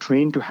doctors are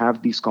trained to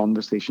have these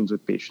conversations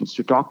with patients,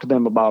 to talk to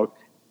them about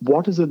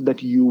what is it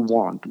that you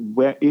want?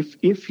 Where,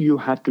 if you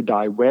had to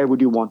die, where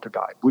would you want to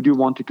die? Would you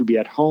want it to be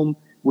at home?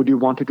 Would you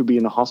want it to be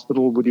in a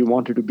hospital? Would you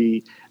want it to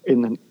be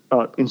in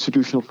an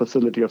institutional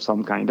facility of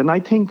some kind? And I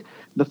think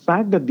the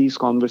fact that these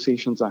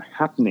conversations are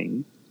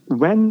happening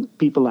when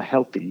people are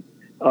healthy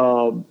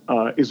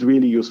is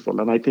really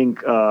useful. And I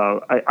think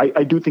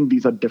I do think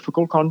these are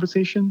difficult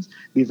conversations.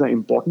 These are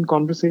important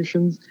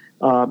conversations.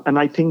 And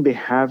I think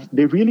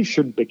they really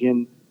should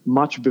begin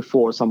much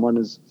before someone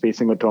is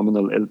facing a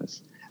terminal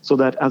illness, so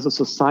that as a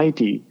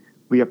society,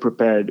 we are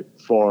prepared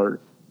for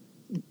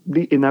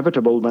the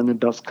inevitable when it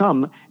does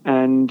come,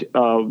 and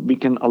we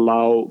can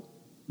allow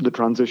the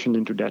transition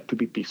into death to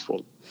be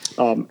peaceful,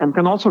 and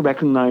can also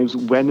recognize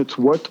when it's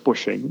worth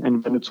pushing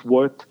and when it's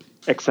worth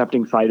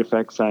accepting side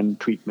effects and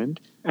treatment,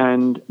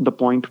 and the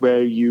point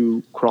where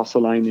you cross a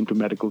line into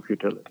medical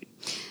futility.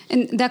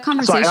 And that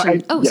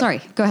conversation.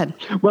 Sorry, go ahead.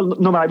 Well,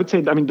 no, I would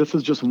say, this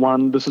is just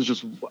one.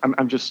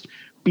 I'm just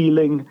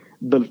peeling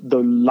the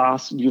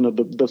last,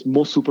 the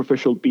most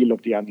superficial peel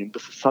of the onion.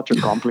 This is such a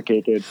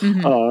complicated,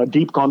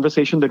 deep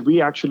conversation that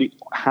we actually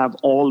have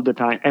all the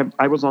time.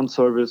 I was on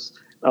service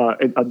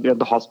at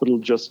the hospital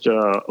just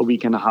a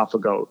week and a half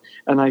ago.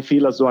 And I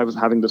feel as though I was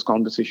having this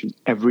conversation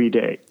every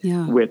day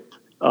with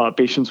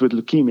patients with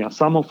leukemia,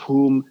 some of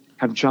whom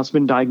have just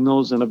been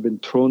diagnosed and have been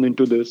thrown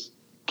into this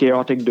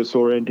chaotic,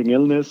 disorienting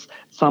illness,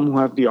 some who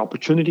have the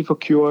opportunity for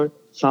cure,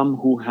 some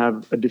who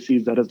have a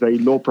disease that has very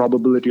low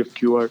probability of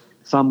cure,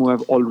 some who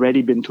have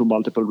already been through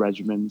multiple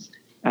regimens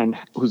and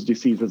whose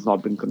disease has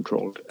not been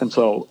controlled. And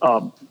so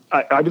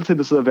I will say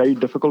this is a very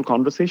difficult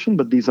conversation,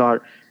 but these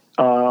are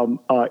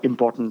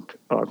important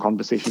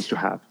conversations to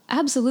have.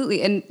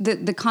 Absolutely. And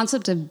the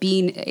concept of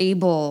being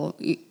able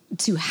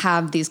to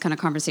have these kind of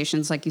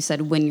conversations, like you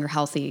said, when you're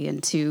healthy,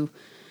 and to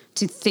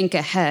think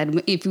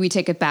ahead. If we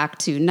take it back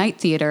to Night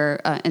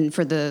Theater, and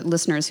for the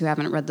listeners who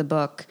haven't read the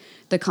book,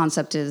 the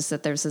concept is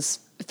that there's this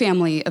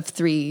family of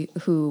 3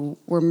 who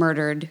were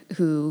murdered,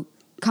 who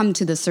come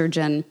to the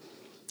surgeon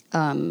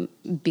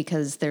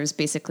because there's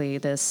basically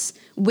this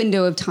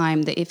window of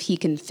time that if he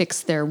can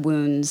fix their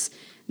wounds,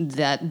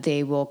 that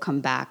they will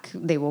come back,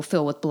 they will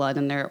fill with blood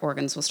and their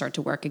organs will start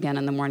to work again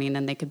in the morning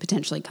and they could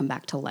potentially come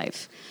back to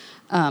life.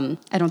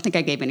 I don't think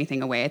I gave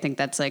anything away. I think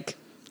that's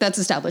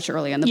established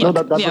early in the book.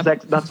 No,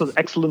 that was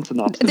excellent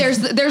synopsis.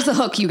 There's the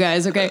hook, you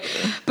guys, okay?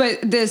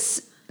 But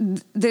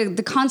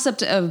the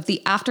concept of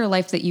the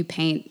afterlife that you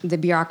paint, the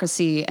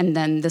bureaucracy, and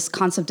then this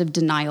concept of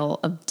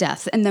denial of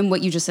death. And then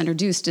what you just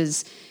introduced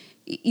is,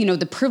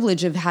 the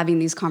privilege of having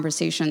these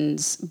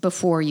conversations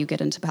before you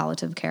get into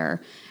palliative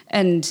care.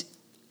 And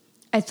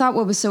I thought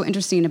what was so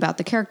interesting about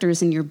the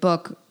characters in your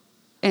book,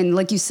 and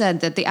like you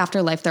said, that the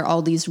afterlife, there are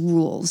all these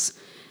rules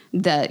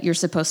that you're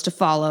supposed to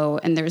follow,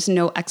 and there's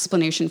no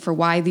explanation for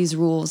why these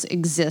rules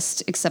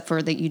exist except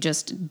for that you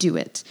just do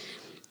it.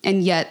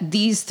 And yet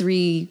these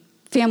 3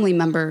 family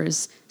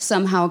members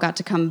somehow got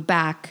to come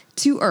back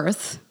to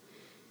Earth,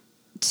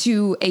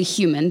 to a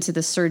human, to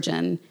the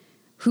surgeon,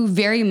 who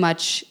very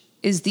much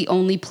is the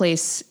only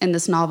place in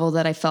this novel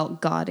that I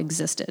felt God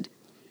existed.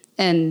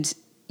 And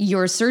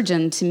your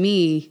surgeon, to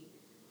me,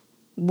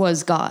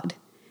 was God.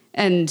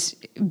 And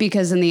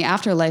because in the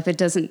afterlife, it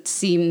doesn't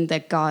seem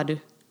that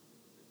God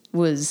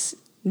was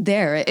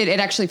there. It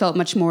actually felt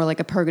much more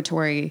like a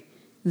purgatory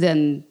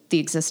than the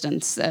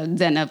existence,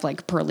 than of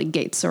like pearly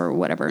gates or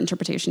whatever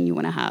interpretation you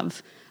want to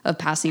have of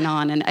passing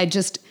on. And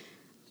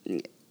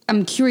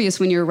I'm curious,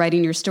 when you're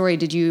writing your story,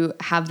 did you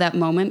have that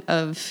moment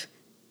of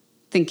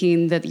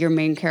thinking that your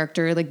main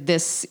character, like,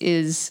 this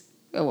is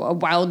a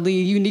wildly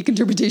unique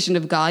interpretation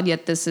of God,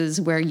 yet this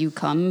is where you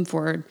come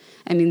for?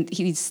 I mean,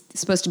 he's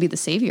supposed to be the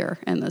savior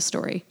in this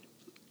story.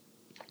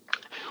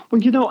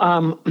 Well,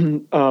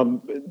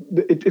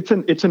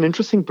 it's an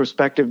interesting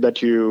perspective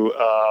that you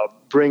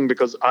bring,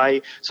 because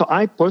I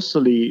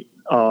personally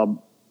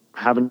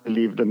haven't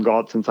believed in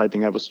God since I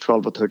think I was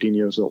 12 or 13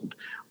 years old.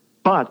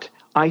 But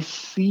I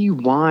see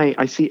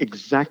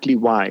exactly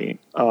why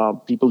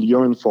people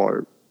yearn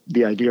for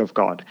the idea of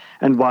God,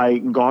 and why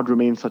God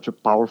remains such a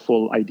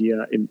powerful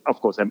idea in, of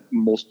course,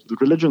 most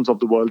religions of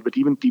the world, but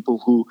even people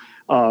who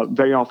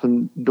very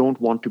often don't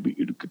want to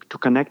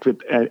connect with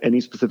any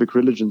specific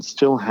religion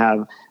still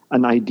have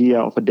an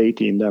idea of a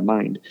deity in their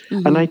mind.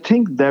 Mm-hmm. And I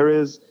think there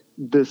is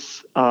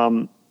this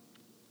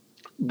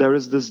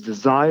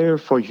desire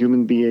for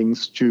human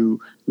beings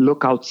to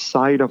look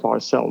outside of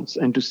ourselves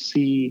and to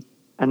see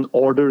an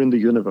order in the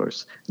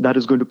universe that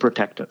is going to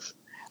protect us.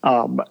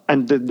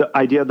 And the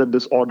idea that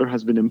this order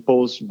has been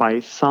imposed by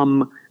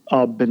some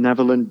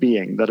benevolent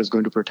being that is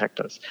going to protect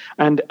us.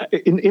 And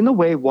in a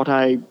way, what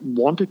I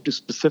wanted to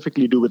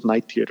specifically do with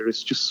Night Theater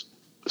is just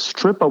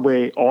strip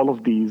away all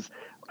of these,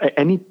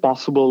 any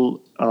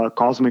possible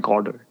cosmic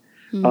order.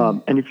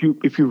 Mm. And if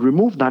you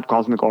remove that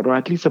cosmic order,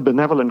 at least a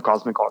benevolent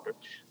cosmic order,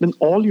 then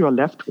all you are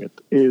left with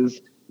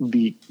is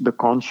the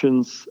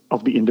conscience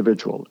of the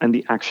individual and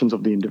the actions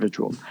of the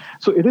individual.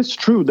 So it is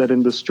true that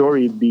in the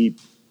story, the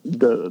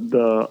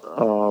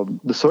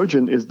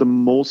surgeon is the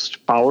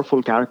most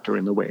powerful character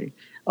in a way,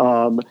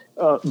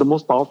 the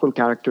most powerful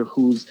character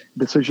whose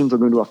decisions are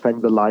going to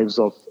affect the lives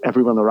of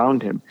everyone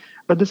around him.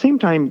 But at the same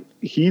time,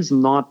 he's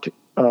not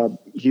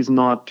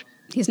benevolent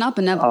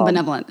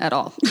at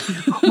all.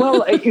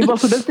 well,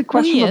 so there's the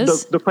question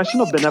the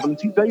question of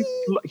benevolence.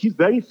 He's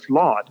very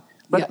flawed.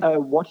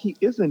 But what he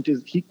isn't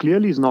is he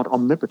clearly is not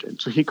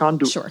omnipotent. So he can't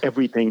do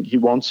everything he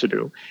wants to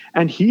do.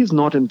 And he is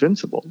not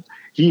invincible.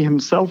 He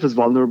himself is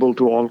vulnerable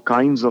to all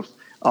kinds of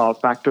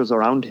factors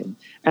around him.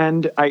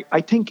 And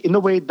I think in a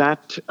way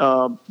that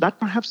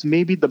perhaps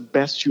may be the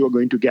best you are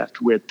going to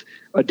get with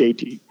a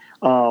deity.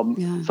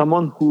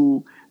 Someone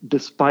who,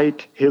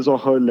 despite his or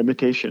her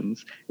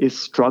limitations, is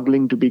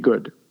struggling to be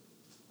good.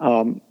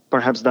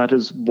 Perhaps that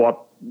is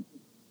what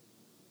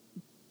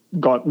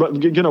God,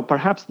 but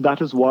perhaps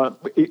that is what,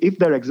 if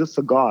there exists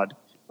a God,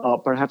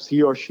 perhaps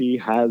he or she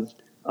has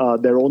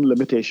their own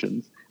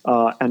limitations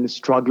and is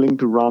struggling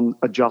to run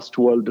a just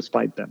world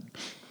despite them.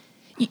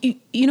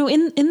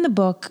 In the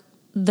book,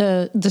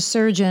 the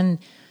surgeon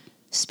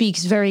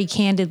speaks very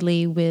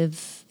candidly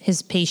with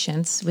his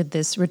patients, with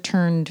this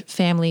returned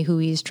family who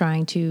he's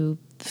trying to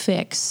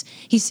fix.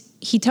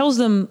 He tells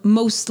them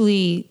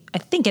mostly, I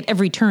think at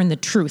every turn, the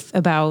truth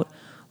about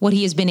what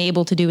he has been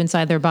able to do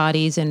inside their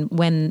bodies, and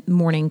when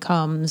morning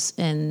comes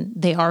and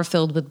they are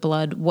filled with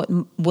blood, what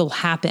will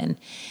happen.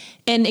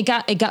 And it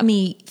got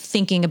me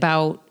thinking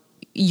about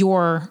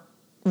your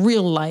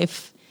real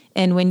life,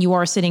 and when you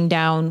are sitting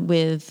down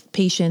with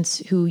patients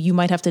who you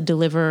might have to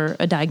deliver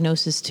a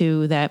diagnosis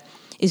to that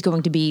is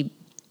going to be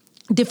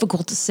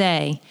difficult to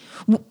say.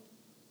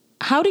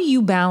 How do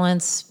you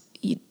balance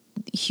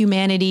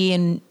humanity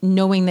and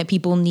knowing that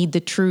people need the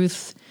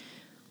truth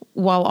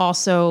while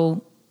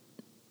also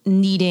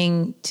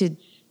needing to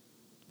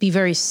be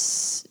very,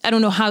 I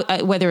don't know how,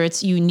 whether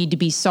it's you need to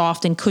be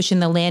soft and cushion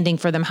the landing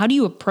for them. How do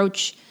you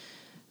approach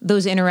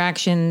those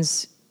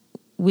interactions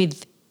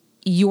with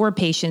your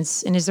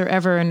patients? And is there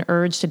ever an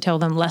urge to tell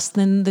them less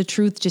than the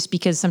truth just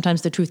because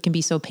sometimes the truth can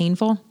be so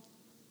painful?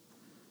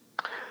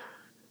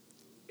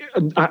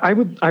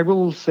 I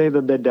will say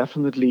that there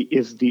definitely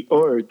is the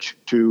urge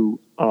to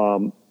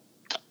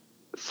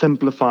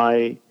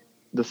simplify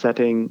the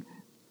setting,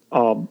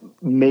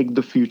 make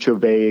the future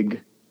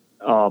vague,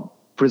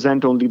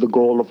 present only the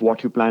goal of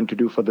what you plan to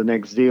do for the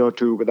next day or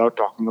two without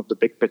talking of the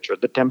big picture.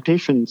 The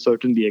temptation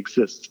certainly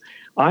exists.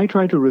 I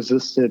try to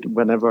resist it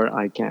whenever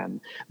I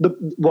can.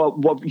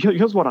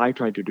 Here's what I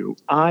try to do.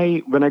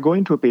 When I go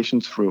into a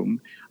patient's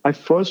room, I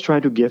first try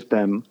to give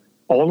them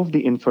all of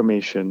the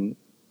information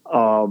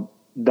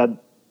that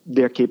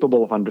they're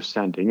capable of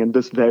understanding. And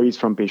this varies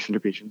from patient to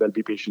patient. There'll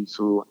be patients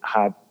who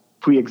have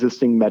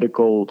pre-existing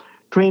medical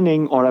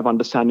training or have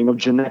understanding of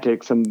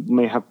genetics and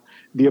may have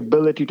the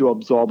ability to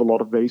absorb a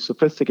lot of very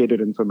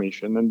sophisticated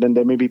information. And then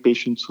there may be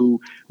patients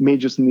who may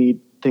just need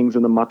things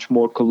in a much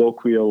more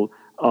colloquial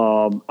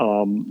and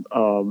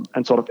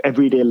sort of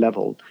everyday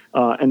level.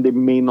 And they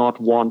may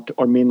not want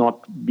or may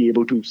not be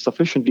able to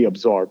sufficiently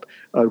absorb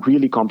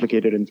really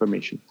complicated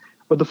information.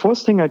 But the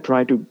first thing I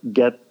try to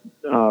get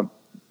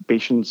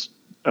patients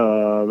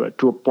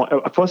to a point.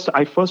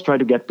 I first try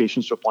to get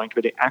patients to a point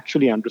where they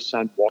actually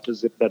understand what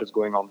is it that is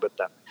going on with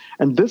them.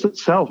 And this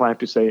itself, I have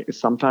to say, is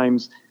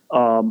sometimes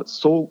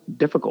so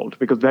difficult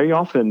because very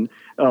often,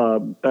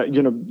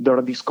 there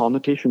are these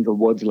connotations of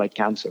words like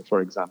cancer,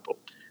 for example,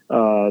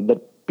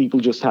 that people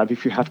just have.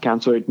 If you have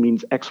cancer, it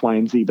means X, Y,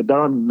 and Z. But there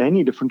are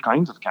many different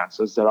kinds of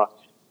cancers. There are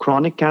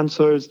chronic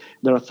cancers.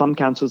 There are some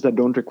cancers that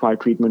don't require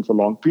treatment for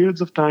long periods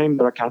of time.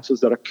 There are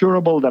cancers that are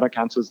curable. There are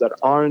cancers that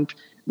aren't.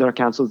 There are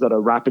cancers that are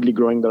rapidly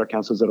growing. There are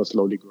cancers that are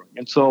slowly growing.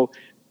 And so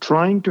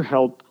trying to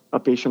help a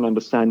patient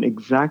understand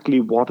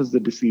exactly what is the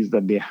disease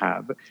that they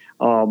have,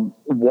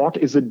 what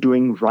is it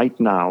doing right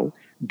now,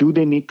 do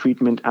they need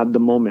treatment at the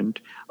moment,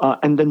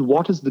 and then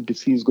what is the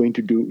disease going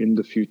to do in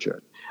the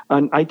future.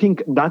 And I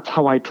think that's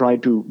how I try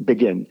to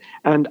begin.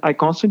 And I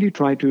constantly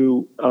try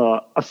to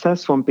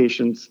assess from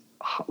patients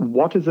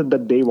what is it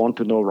that they want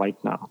to know right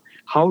now?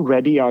 How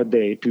ready are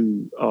they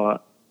to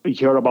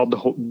hear about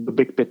the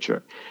big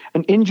picture?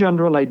 And in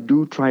general, I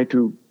do try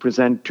to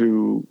present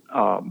to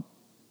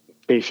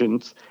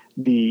patients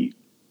the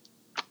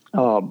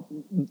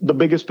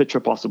biggest picture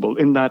possible,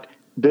 in that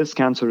this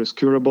cancer is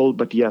curable,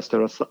 but yes,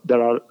 there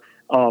are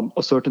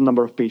a certain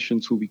number of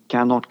patients who we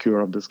cannot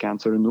cure of this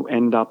cancer and who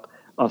end up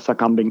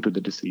succumbing to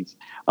the disease.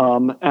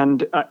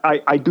 And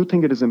I do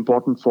think it is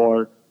important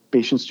for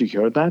patients to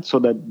hear that so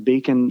that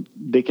they can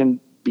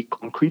be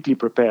concretely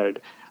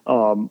prepared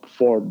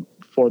for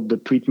the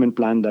treatment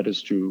plan that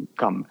is to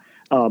come.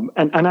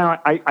 And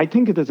I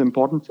think it is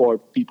important for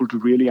people to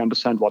really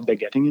understand what they're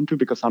getting into,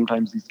 because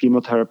sometimes these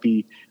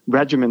chemotherapy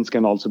regimens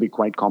can also be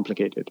quite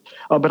complicated.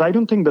 But I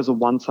don't think there's a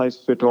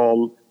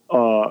one-size-fits-all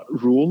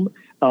rule.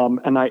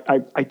 And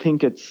I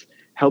think it's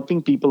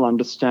helping people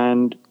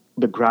understand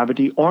the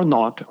gravity or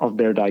not of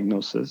their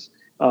diagnosis,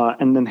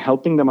 and then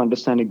helping them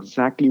understand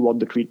exactly what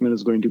the treatment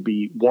is going to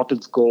be, what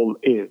its goal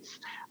is,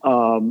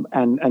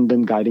 and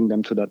then guiding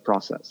them through that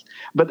process.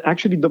 But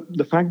actually,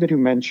 the fact that you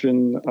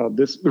mentioned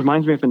this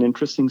reminds me of an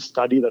interesting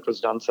study that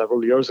was done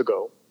several years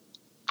ago,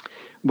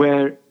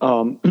 where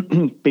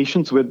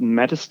patients with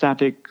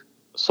metastatic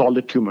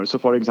solid tumors, so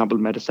for example,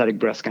 metastatic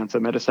breast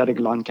cancer, metastatic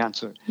lung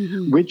cancer,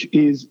 which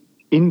is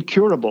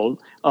incurable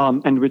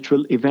and which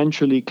will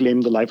eventually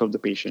claim the life of the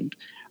patient.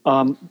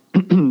 There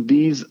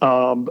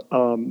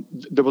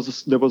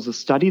was a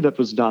study that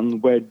was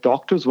done where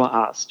doctors were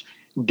asked,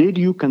 did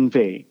you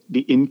convey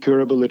the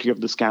incurability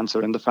of this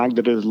cancer and the fact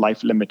that it is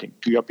life-limiting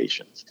to your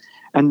patients?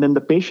 And then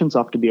the patients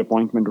after the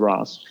appointment were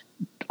asked,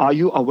 are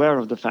you aware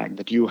of the fact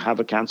that you have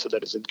a cancer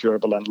that is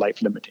incurable and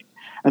life-limiting?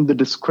 And the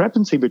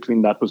discrepancy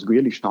between that was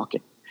really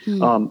shocking.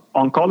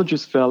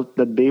 Oncologists felt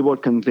that they were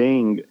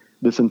conveying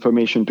this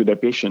information to their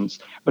patients,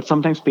 but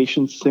sometimes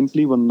patients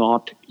simply were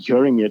not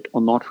hearing it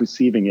or not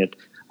receiving it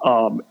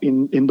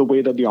in the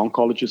way that the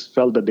oncologists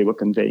felt that they were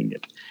conveying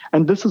it.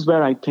 And this is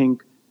where I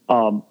think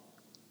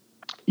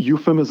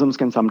euphemisms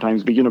can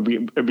sometimes be,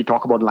 we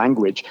talk about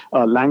language.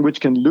 Language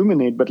can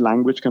illuminate, but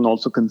language can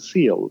also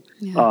conceal.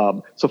 Yeah.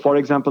 So for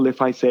example,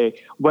 if I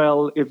say,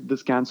 well, if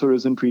this cancer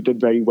isn't treated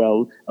very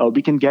well,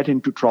 we can get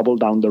into trouble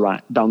down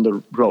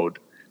the road.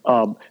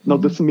 Now,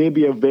 this may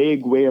be a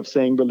vague way of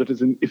saying, well,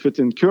 if it's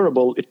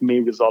incurable, it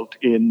may result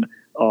in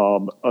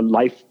a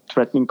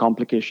life-threatening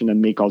complication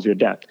and may cause your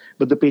death.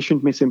 But the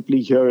patient may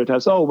simply hear it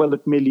as, oh, well,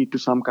 it may lead to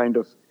some kind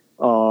of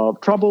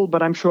trouble,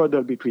 but I'm sure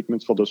there'll be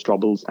treatments for those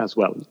troubles as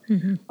well.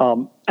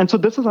 And so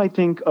this is, I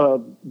think,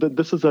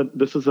 this is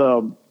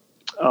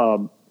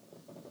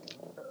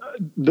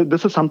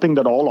something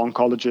that all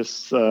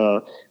oncologists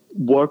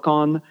work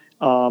on,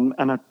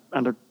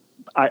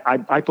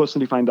 I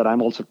personally find that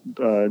I'm also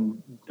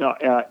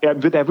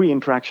with every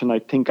interaction, I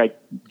think I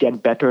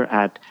get better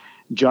at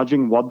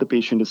judging what the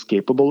patient is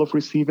capable of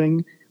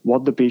receiving,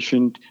 what the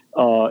patient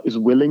is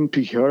willing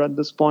to hear at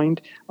this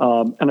point,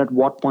 and at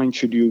what point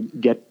should you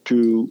get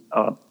to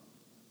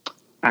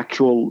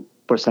actual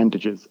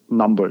percentages,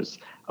 numbers,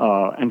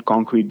 and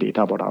concrete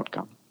data about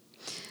outcome.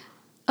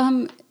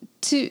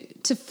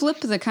 To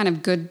flip the kind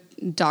of good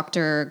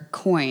doctor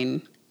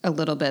coin a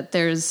little bit,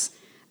 there's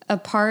a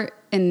part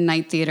in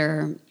Night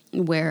Theater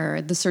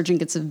where the surgeon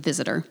gets a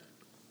visitor,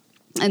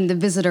 and the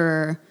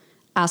visitor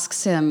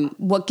asks him,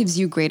 what gives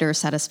you greater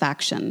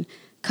satisfaction,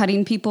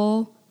 cutting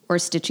people or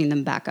stitching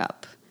them back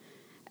up?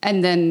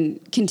 And then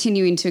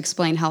continuing to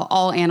explain how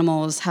all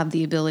animals have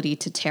the ability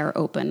to tear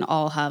open,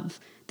 all have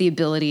the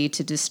ability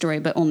to destroy,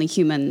 but only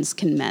humans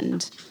can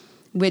mend,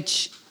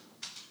 which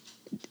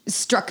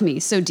struck me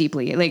so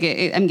deeply. Like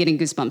I'm getting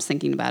goosebumps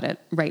thinking about it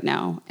right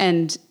now.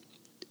 And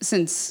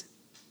since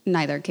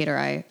neither Kate or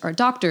I are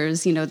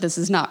doctors, this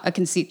is not a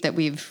conceit that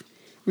we've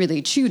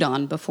really chewed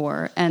on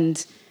before.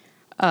 And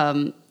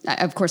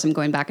of course, I'm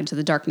going back into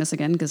the darkness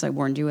again because I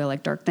warned you I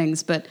like dark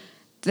things, but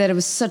that it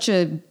was such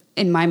a,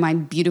 in my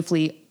mind,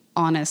 beautifully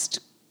honest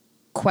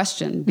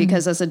question.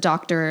 Because as a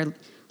doctor,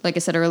 like I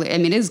said earlier, I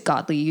mean, it is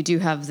godly. You do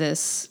have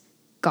this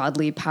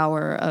godly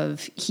power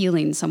of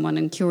healing someone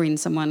and curing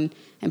someone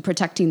and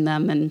protecting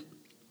them. And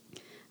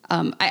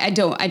I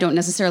don't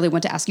necessarily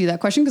want to ask you that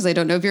question because I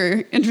don't know if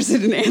you're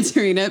interested in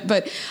answering it,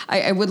 but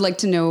I would like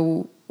to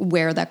know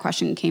where that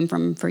question came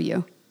from for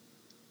you.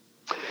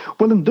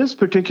 Well, in this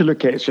particular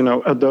case,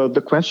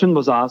 the question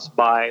was asked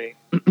by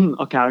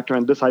a character,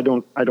 and this I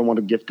don't want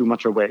to give too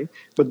much away,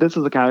 but this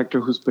is a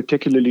character who's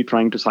particularly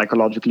trying to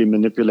psychologically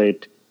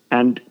manipulate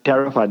and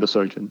terrify the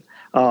surgeon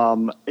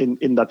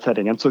in that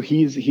setting. And so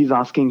he's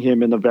asking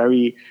him in a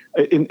very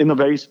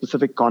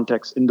specific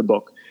context in the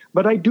book.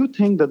 But I do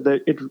think that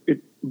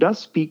it does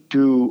speak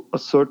to a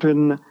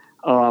certain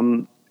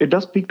it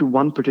does speak to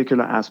one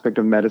particular aspect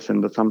of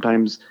medicine that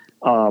sometimes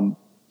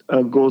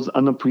goes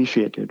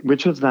unappreciated,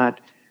 which is that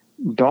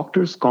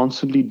doctors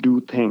constantly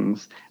do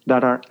things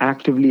that are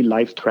actively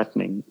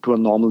life-threatening to a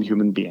normal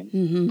human being.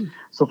 Mm-hmm.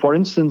 So, for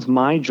instance,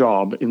 my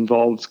job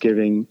involves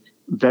giving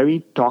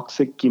very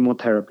toxic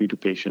chemotherapy to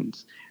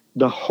patients.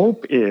 The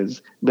hope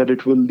is that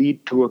it will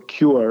lead to a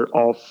cure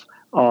of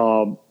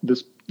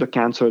the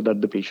cancer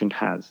that the patient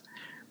has.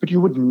 But you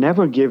would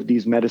never give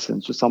these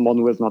medicines to someone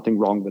who has nothing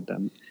wrong with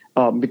them,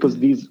 because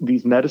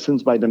these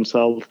medicines by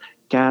themselves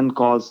can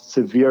cause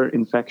severe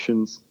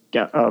infections,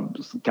 can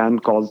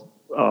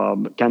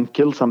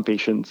kill some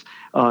patients,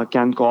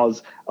 can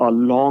cause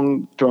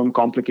long-term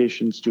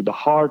complications to the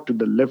heart, to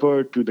the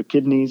liver, to the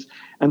kidneys.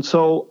 And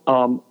so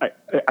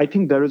I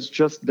think there's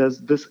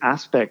this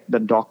aspect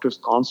that doctors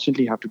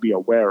constantly have to be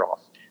aware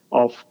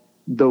of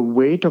the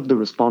weight of the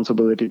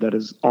responsibility that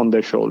is on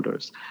their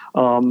shoulders,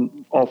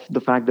 of the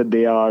fact that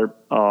they are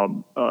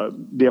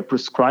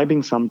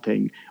prescribing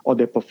something, or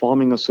they're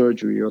performing a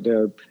surgery, or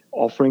they're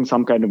offering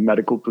some kind of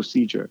medical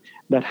procedure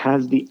that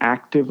has the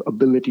active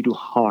ability to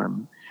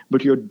harm.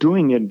 But you're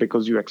doing it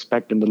because you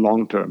expect in the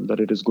long term that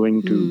it is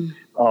going to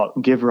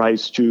give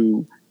rise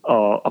to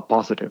a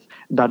positive.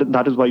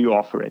 That is why you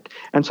offer it.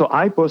 And so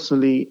I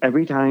personally,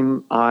 every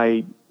time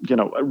right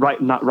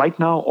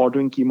now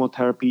ordering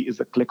chemotherapy is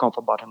a click of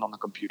a button on a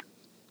computer.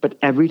 But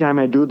every time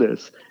I do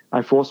this,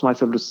 I force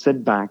myself to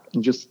sit back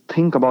and just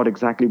think about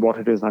exactly what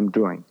it is I'm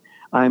doing.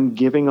 I'm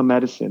giving a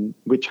medicine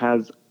which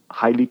has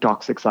highly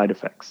toxic side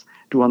effects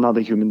to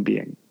another human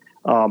being.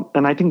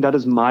 And I think that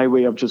is my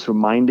way of just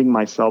reminding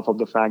myself of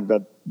the fact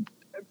that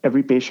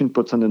every patient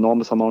puts an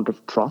enormous amount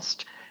of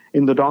trust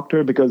in the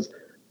doctor, because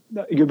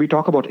we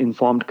talk about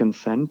informed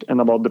consent and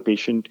about the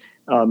patient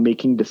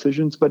making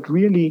decisions. But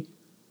really,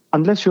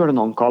 unless you're an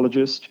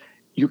oncologist,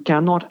 you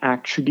cannot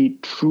actually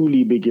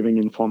truly be giving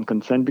informed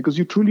consent, because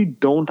you truly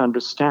don't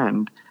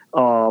understand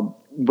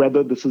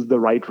whether this is the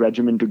right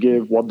regimen to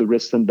give, what the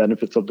risks and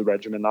benefits of the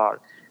regimen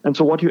are. And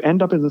so what you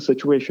end up in the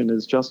situation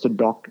is just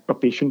a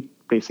patient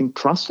placing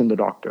trust in the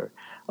doctor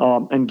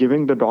and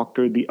giving the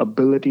doctor the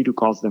ability to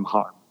cause them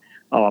harm.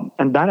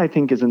 And that, I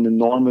think, is an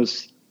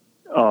enormous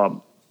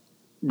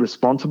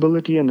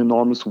responsibility and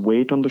enormous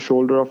weight on the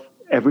shoulder of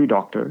every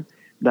doctor,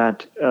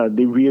 that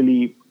they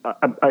really,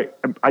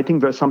 I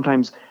think where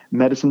sometimes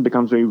medicine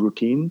becomes very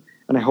routine,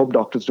 and I hope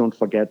doctors don't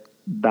forget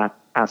that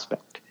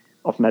aspect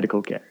of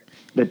medical care,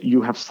 that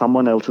you have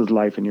someone else's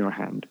life in your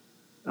hand,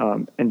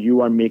 and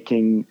you are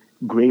making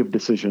grave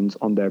decisions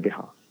on their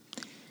behalf.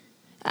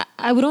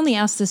 I would only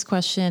ask this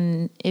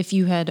question if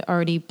you had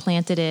already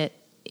planted it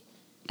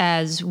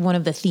as one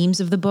of the themes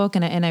of the book,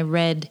 and I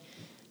read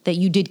that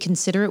you did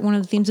consider it one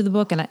of the themes of the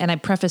book. And I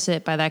preface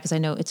it by that because I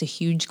know it's a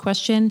huge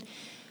question.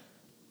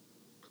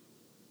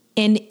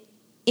 And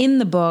in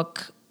the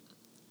book,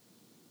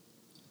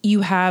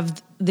 you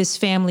have this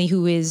family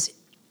who is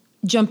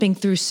jumping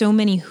through so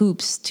many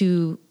hoops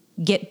to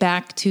get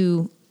back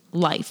to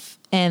life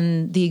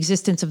and the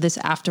existence of this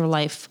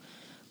afterlife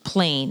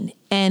plane.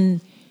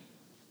 And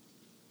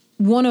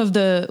one of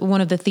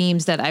the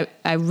themes that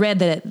I read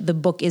that the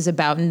book is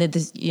about, and that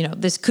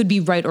this could be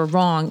right or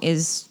wrong,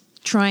 is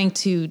trying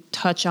to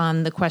touch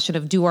on the question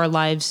of, do our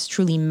lives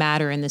truly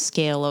matter in the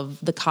scale of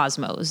the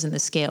cosmos and the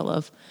scale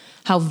of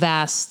how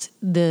vast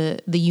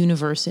the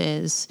universe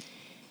is.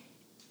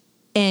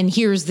 And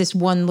here's this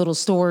one little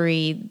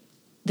story,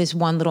 this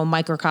one little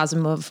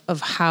microcosm of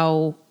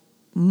how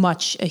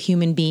much a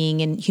human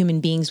being and human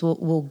beings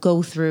will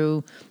go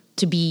through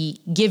to be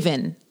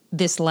given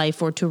this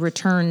life or to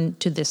return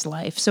to this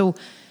life. So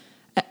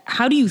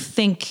how do you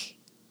think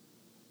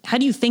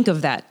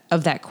of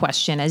that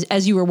question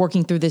as you were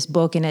working through this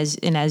book and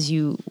as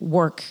you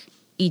work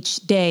each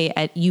day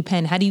at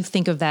UPenn? How do you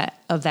think of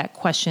that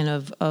question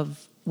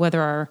of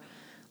whether our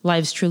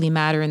lives truly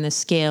matter in the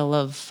scale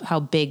of how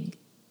big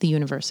the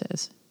universe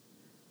is?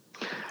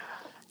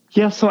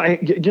 Yeah, so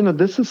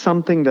this is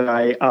something that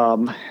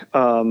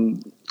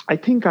I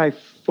think I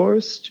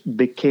first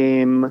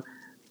became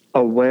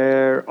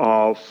aware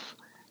of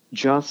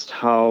just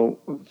how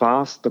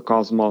vast the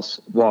cosmos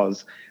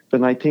was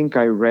when I think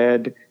I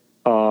read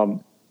a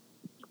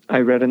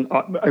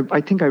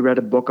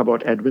book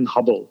about Edwin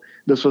Hubble.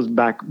 This was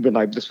back when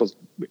this was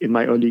in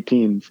my early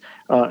teens,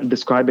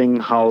 describing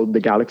how the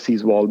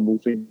galaxies were all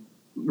moving,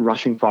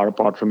 rushing far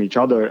apart from each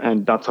other,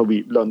 and that's how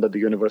we learned that the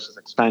universe is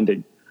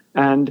expanding.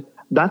 And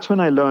that's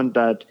when I learned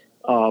that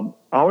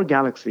our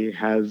galaxy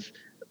has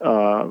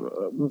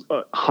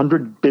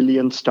 100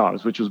 billion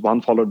stars, which is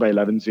 1 followed by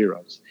 11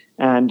 zeros.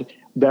 And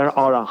there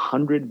are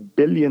 100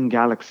 billion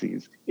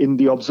galaxies in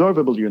the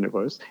observable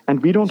universe.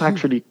 And we don't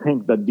actually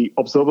think that the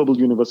observable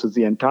universe is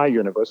the entire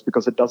universe,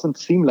 because it doesn't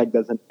seem like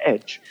there's an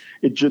edge.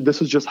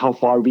 This is just how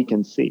far we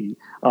can see.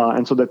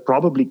 And so there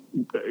probably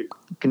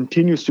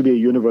continues to be a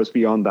universe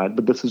beyond that,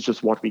 but this is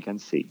just what we can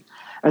see.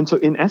 And so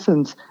in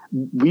essence,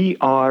 we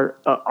are,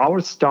 our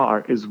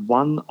star is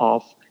one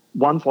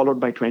followed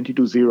by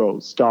 22 zero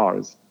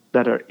stars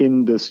that are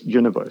in this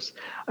universe.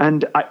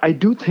 And I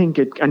do think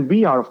and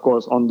we are, of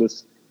course, on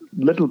this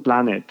little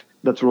planet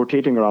that's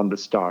rotating around the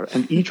star.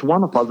 And each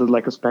one of us is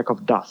like a speck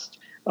of dust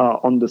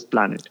on this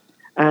planet.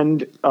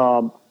 And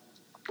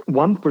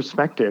one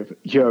perspective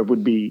here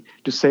would be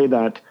to say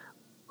that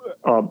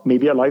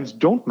maybe our lives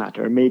don't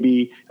matter.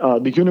 Maybe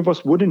the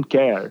universe wouldn't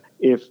care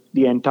if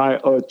the entire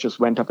Earth just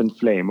went up in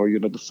flame, or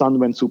the sun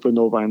went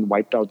supernova and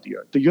wiped out the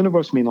Earth. The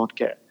universe may not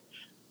care.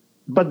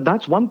 But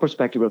that's one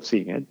perspective of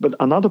seeing it. But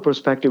another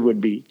perspective would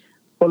be,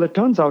 well, it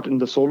turns out in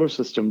the solar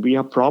system, we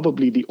are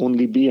probably the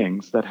only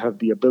beings that have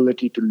the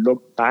ability to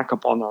look back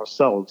upon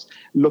ourselves,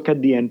 look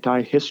at the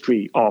entire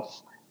history of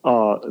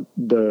our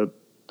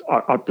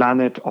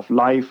planet, of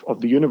life,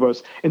 of the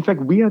universe. In fact,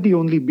 we are the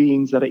only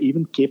beings that are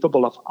even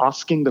capable of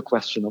asking the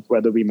question of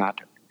whether we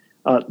matter.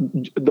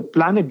 The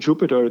planet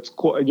Jupiter,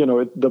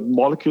 the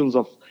molecules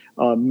of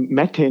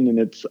methane in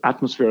its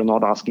atmosphere are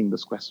not asking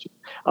this question.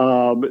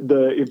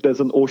 If there's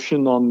an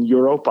ocean on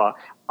Europa,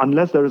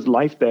 unless there is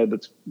life there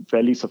that's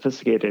fairly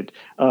sophisticated,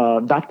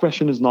 that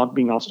question is not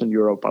being asked on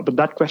Europa, but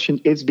that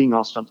question is being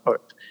asked on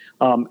Earth.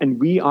 And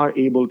we are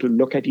able to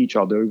look at each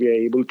other. We are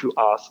able to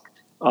ask,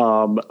 we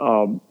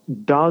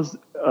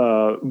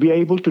are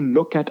able to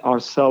look at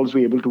ourselves.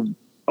 We're able to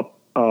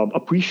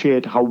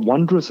appreciate how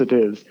wondrous it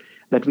is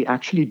that we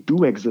actually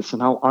do exist,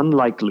 and how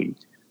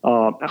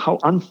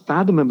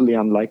unfathomably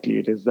unlikely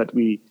it is that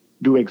we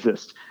do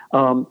exist.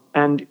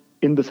 And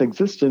in this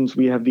existence,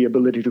 we have the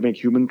ability to make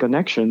human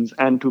connections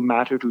and to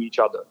matter to each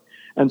other.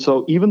 And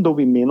so even though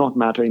we may not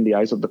matter in the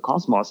eyes of the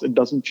cosmos, it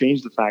doesn't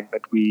change the fact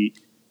that we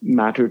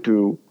matter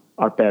to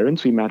our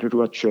parents, we matter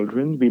to our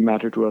children, we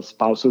matter to our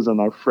spouses and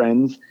our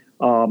friends,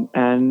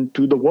 and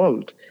to the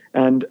world.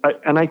 And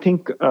I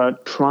think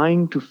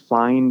trying to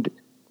find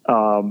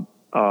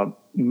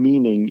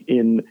meaning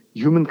in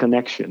human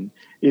connection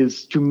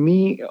is, to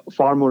me,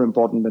 far more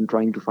important than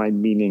trying to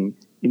find meaning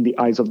in the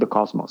eyes of the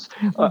cosmos.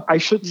 I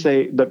should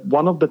say that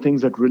one of the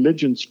things that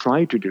religions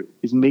try to do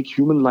is make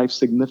human life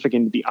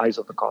significant in the eyes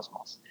of the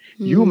cosmos.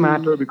 You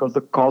matter because the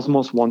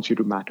cosmos wants you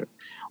to matter.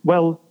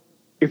 Well,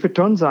 if it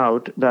turns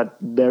out that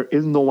there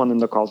is no one in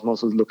the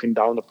cosmos who's looking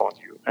down upon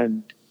you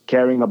and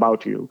caring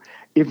about you,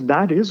 if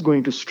that is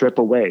going to strip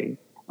away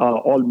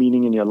all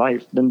meaning in your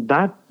life, then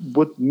that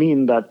would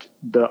mean that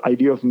the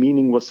idea of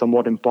meaning was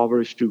somewhat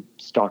impoverished to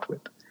start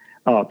with.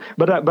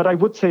 But I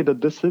would say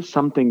that this is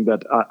something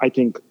that I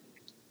think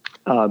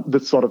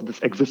this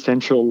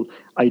existential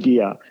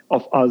idea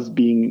of us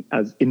being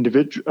as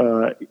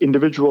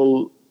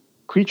individual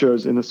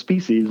creatures in a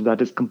species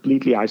that is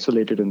completely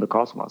isolated in the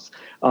cosmos.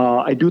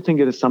 I do think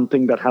it is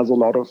something that has a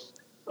lot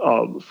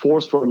of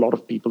force for a lot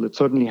of people. It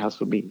certainly has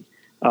for me.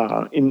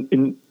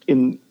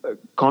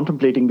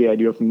 contemplating the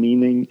idea of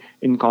meaning,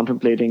 in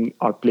contemplating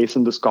our place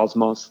in this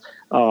cosmos,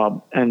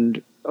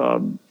 and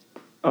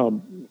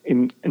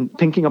in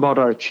thinking about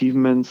our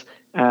achievements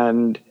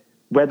and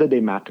whether they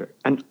matter.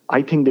 And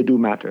I think they do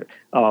matter.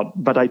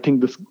 But I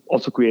think this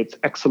also creates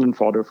excellent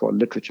fodder for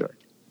literature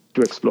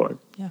to explore.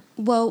 Yeah.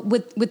 Well,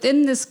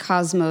 within this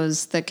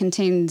cosmos that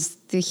contains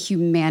the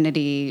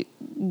humanity,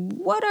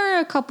 what are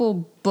a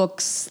couple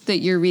books that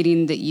you're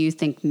reading that you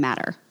think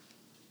matter,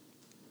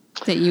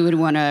 that you would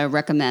want to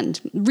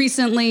recommend?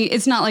 Recently,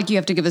 it's not like you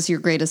have to give us your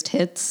greatest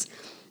hits.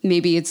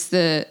 Maybe it's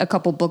a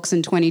couple books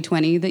in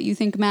 2020 that you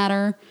think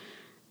matter.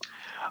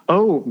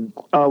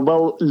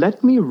 Well,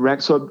 let me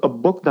so a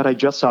book that I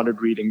just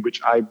started reading,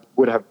 which I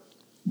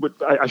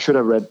should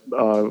have read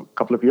a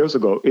couple of years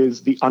ago,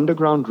 is The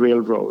Underground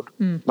Railroad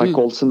by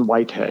Colson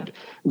Whitehead,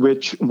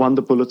 which won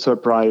the Pulitzer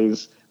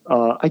Prize.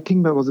 I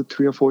think that was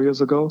 3 or 4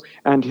 years ago.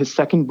 And his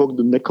second book,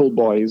 The Nickel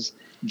Boys,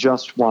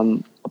 just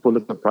won a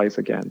Pulitzer Prize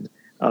again.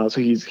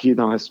 So he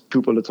now has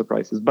 2 Pulitzer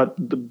Prizes. But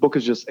the book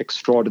is just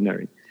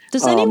extraordinary.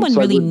 Does anyone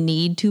really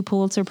need 2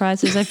 Pulitzer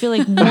Prizes? I feel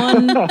like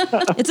one,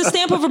 it's a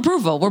stamp of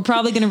approval. We're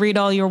probably going to read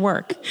all your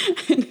work.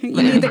 You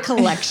need the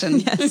collection.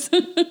 Yes.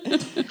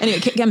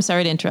 Anyway, I'm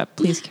sorry to interrupt.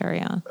 Please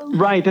carry on.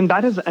 Right. And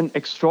that is an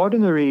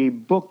extraordinary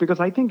book because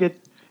I think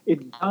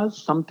it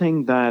does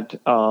something that,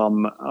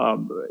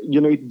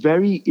 it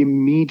very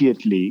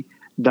immediately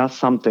does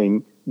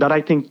something that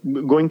I think,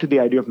 going to the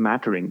idea of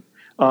mattering,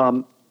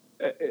 I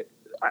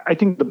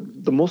think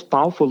the most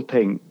powerful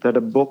thing that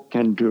a book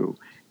can do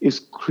is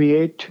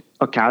create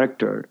a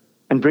character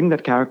and bring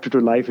that character to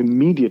life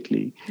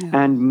immediately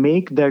and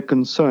make their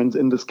concerns,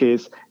 in this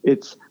case,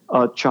 it's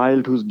a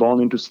child who's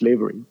born into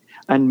slavery,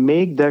 and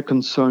make their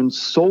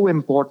concerns so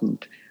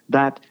important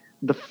that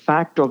the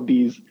fact of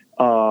these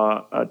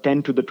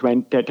 10 to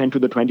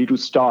the 22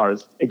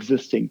 stars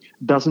existing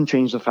doesn't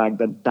change the fact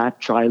that that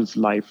child's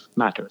life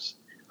matters.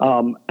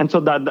 And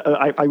so that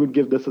I would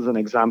give this as an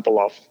example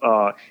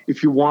of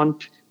if you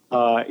want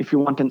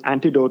an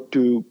antidote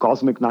to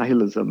cosmic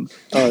nihilism,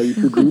 you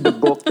could read a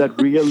book that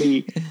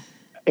really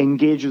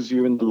engages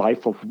you in the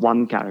life of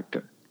one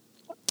character.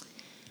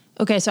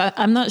 Okay, so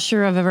I'm not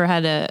sure I've ever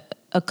had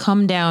a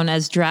come down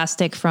as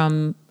drastic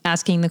from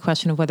asking the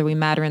question of whether we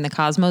matter in the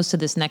cosmos to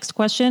this next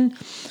question.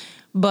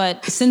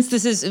 But since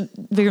this is,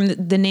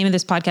 the name of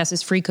this podcast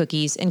is Free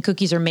Cookies, and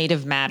cookies are made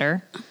of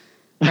matter,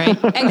 right?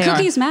 And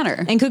cookies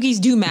matter. And cookies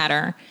do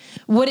matter.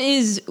 What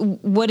is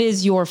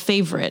your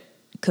favorite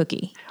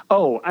cookie?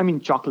 Oh, I mean,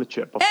 chocolate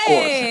chip, of course.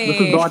 This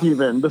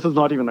is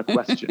not even a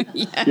question.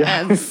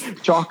 Yes.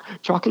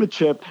 Chocolate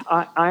chip.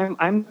 I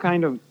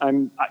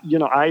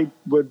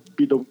would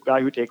be the guy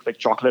who takes like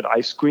chocolate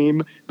ice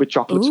cream with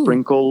chocolate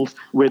sprinkles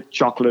with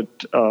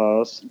chocolate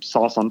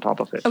sauce on top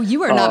of it. Oh,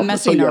 you are not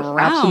messing around.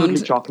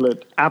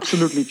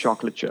 Absolutely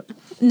chocolate chip.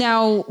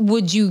 Now,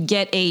 would you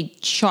get a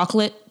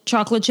chocolate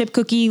chip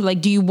cookie?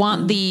 Like, do you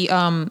want the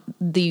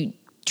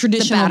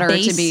traditional batter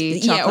base to be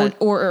chocolate.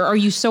 or are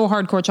you so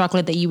hardcore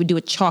chocolate that you would do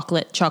a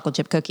chocolate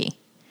chip cookie?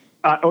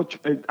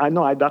 I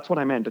know. That's what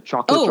I meant. A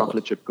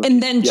chocolate chip cookie.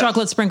 And then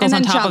chocolate sprinkles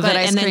on top of it,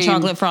 and then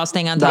chocolate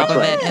frosting on top of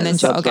it, and then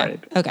okay.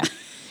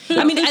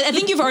 I mean, I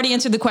think you've already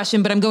answered the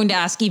question, but I'm going to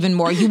ask even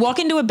more. You walk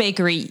into a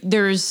bakery,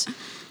 there's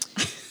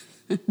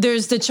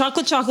the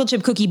chocolate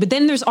chip cookie, but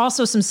then there's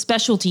also some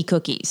specialty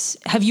cookies.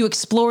 Have you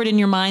explored in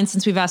your mind,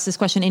 since we've asked this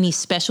question, any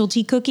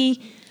specialty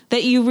cookie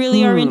that you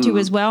really are into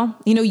as well?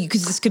 You know,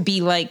 because this could be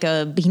like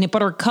a peanut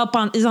butter cup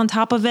is on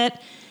top of it.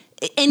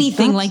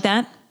 Anything like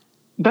that?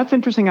 That's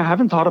interesting. I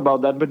haven't thought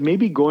about that, but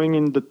maybe going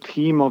in the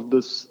theme of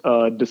this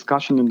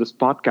discussion in this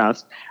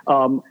podcast,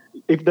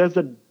 if there's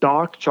a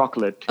dark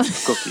chocolate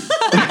cookie,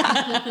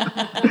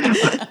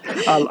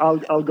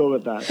 I'll go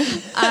with that.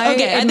 I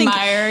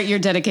admire your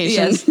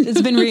dedication. Yes,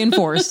 it's been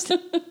reinforced.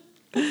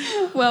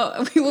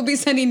 Well, we will be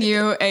sending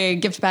you a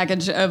gift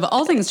package of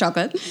all things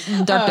chocolate.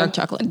 Dark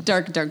chocolate.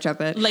 Dark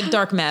chocolate. Like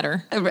dark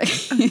matter.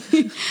 Right.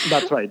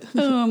 That's right.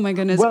 Oh my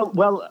goodness.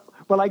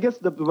 Well, I guess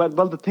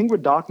the thing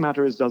with dark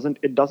matter is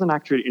it doesn't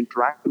actually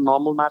interact with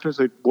normal matter,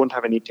 so it won't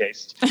have any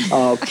taste.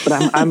 But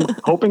I'm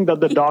hoping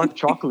that the dark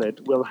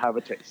chocolate will have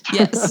a taste.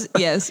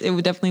 Yes, it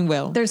definitely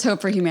will. There's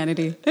hope for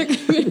humanity.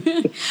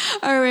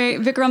 All right,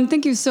 Vikram,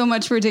 thank you so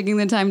much for taking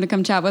the time to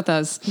come chat with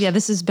us. Yeah,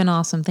 this has been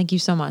awesome. Thank you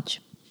so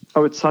much.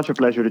 Oh, it's such a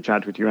pleasure to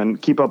chat with you,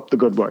 and keep up the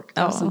good work.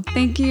 Awesome.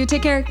 Thank you.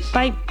 Take care.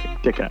 Bye.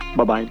 Take care.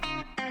 Bye-bye.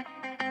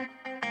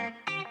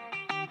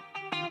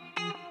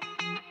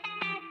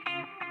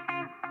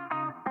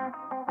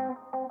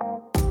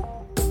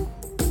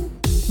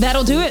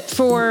 That'll do it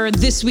for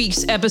this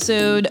week's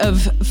episode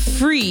of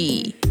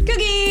Free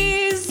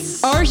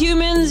Cookies. Are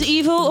humans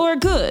evil or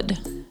good?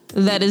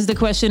 That is the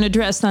question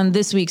addressed on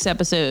this week's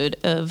episode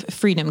of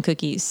Freedom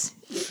Cookies.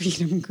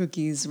 Freedom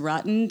Cookies,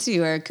 rotten to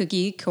our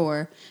cookie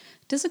core.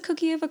 Does a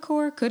cookie have a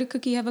core? Could a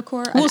cookie have a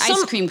core? Well, An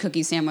ice cream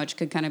cookie sandwich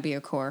could kind of be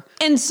a core.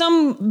 And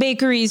some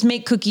bakeries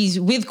make cookies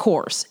with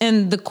cores,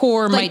 and the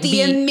core Like might the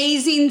be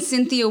amazing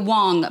Cynthia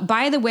Wong.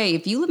 By the way,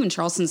 if you live in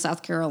Charleston,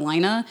 South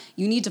Carolina,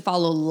 you need to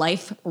follow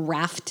Life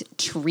Raft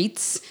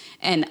Treats.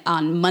 And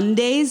on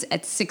Mondays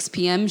at 6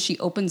 p.m., she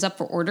opens up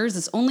for orders.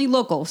 It's only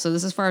local, so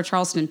this is for our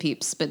Charleston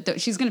peeps.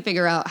 But she's going to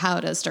figure out how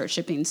to start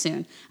shipping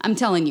soon. I'm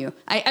telling you.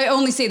 I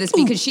only say this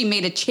because she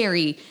made a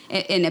cherry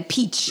and a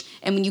peach.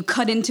 And when you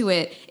cut into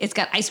it, it's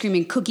got ice cream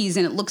and cookies,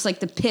 and it looks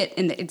like the pit.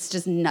 And it's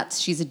just nuts.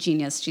 She's a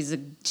genius.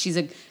 She's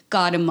a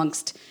god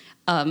amongst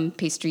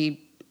pastry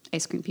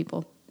ice cream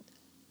people.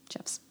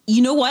 Chefs.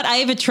 You know what? I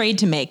have a trade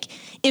to make.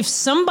 If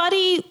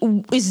somebody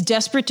is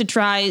desperate to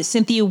try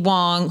Cynthia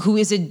Wong, who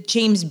is a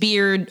James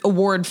Beard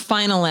Award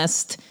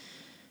finalist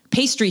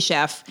pastry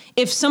chef,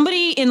 if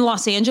somebody in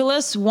Los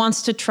Angeles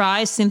wants to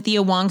try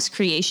Cynthia Wong's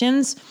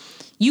creations,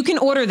 you can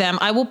order them.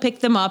 I will pick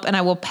them up and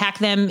I will pack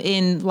them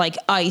in like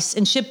ice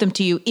and ship them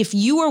to you. If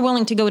you are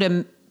willing to go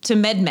to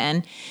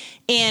MedMen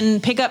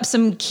and pick up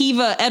some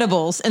Kiva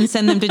edibles and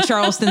send them to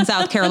Charleston,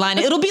 South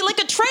Carolina, it'll be like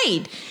a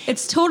trade.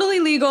 It's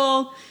totally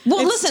legal. Well,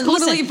 it's listen,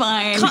 totally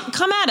fine.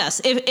 Come at us.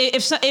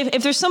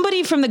 If there's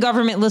somebody from the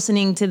government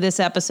listening to this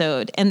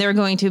episode and they're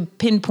going to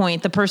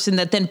pinpoint the person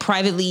that then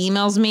privately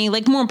emails me,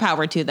 like, more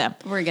power to them.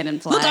 We're getting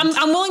flagged. Look,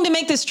 I'm willing to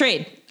make this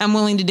trade. I'm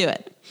willing to do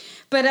it.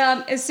 But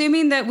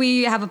assuming that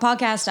we have a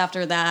podcast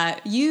after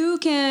that, you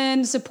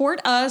can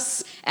support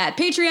us at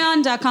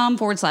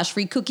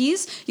patreon.com/free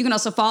cookies. You can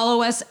also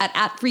follow us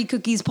at Free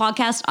Cookies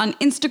Podcast on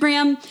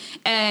Instagram.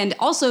 And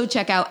also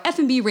check out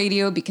F&B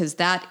Radio, because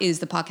that is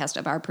the podcast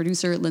of our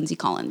producer, Lindsay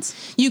Collins.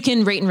 You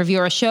can rate and review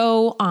our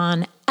show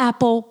on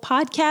Apple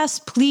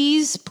Podcasts.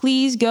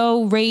 Please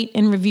go rate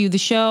and review the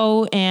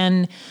show,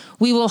 and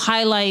we will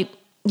highlight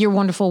your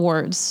wonderful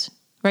words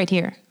right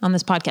here on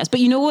this podcast. But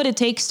you know what it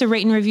takes to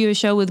rate and review a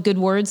show with good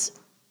words?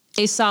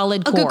 A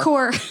solid core. A good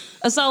core.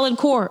 A solid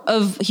core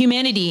of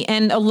humanity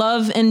and a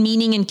love and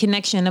meaning and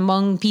connection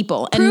among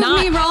people. And Prove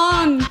me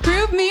wrong.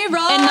 Prove me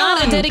wrong. And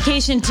not a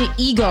dedication to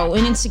ego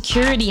and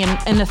insecurity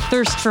and a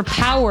thirst for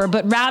power,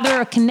 but rather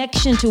a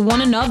connection to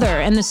one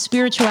another and the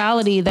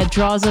spirituality that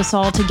draws us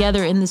all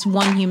together in this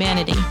one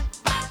humanity.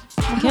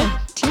 Okay?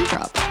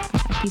 Teardrop.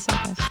 Peace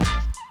out, guys.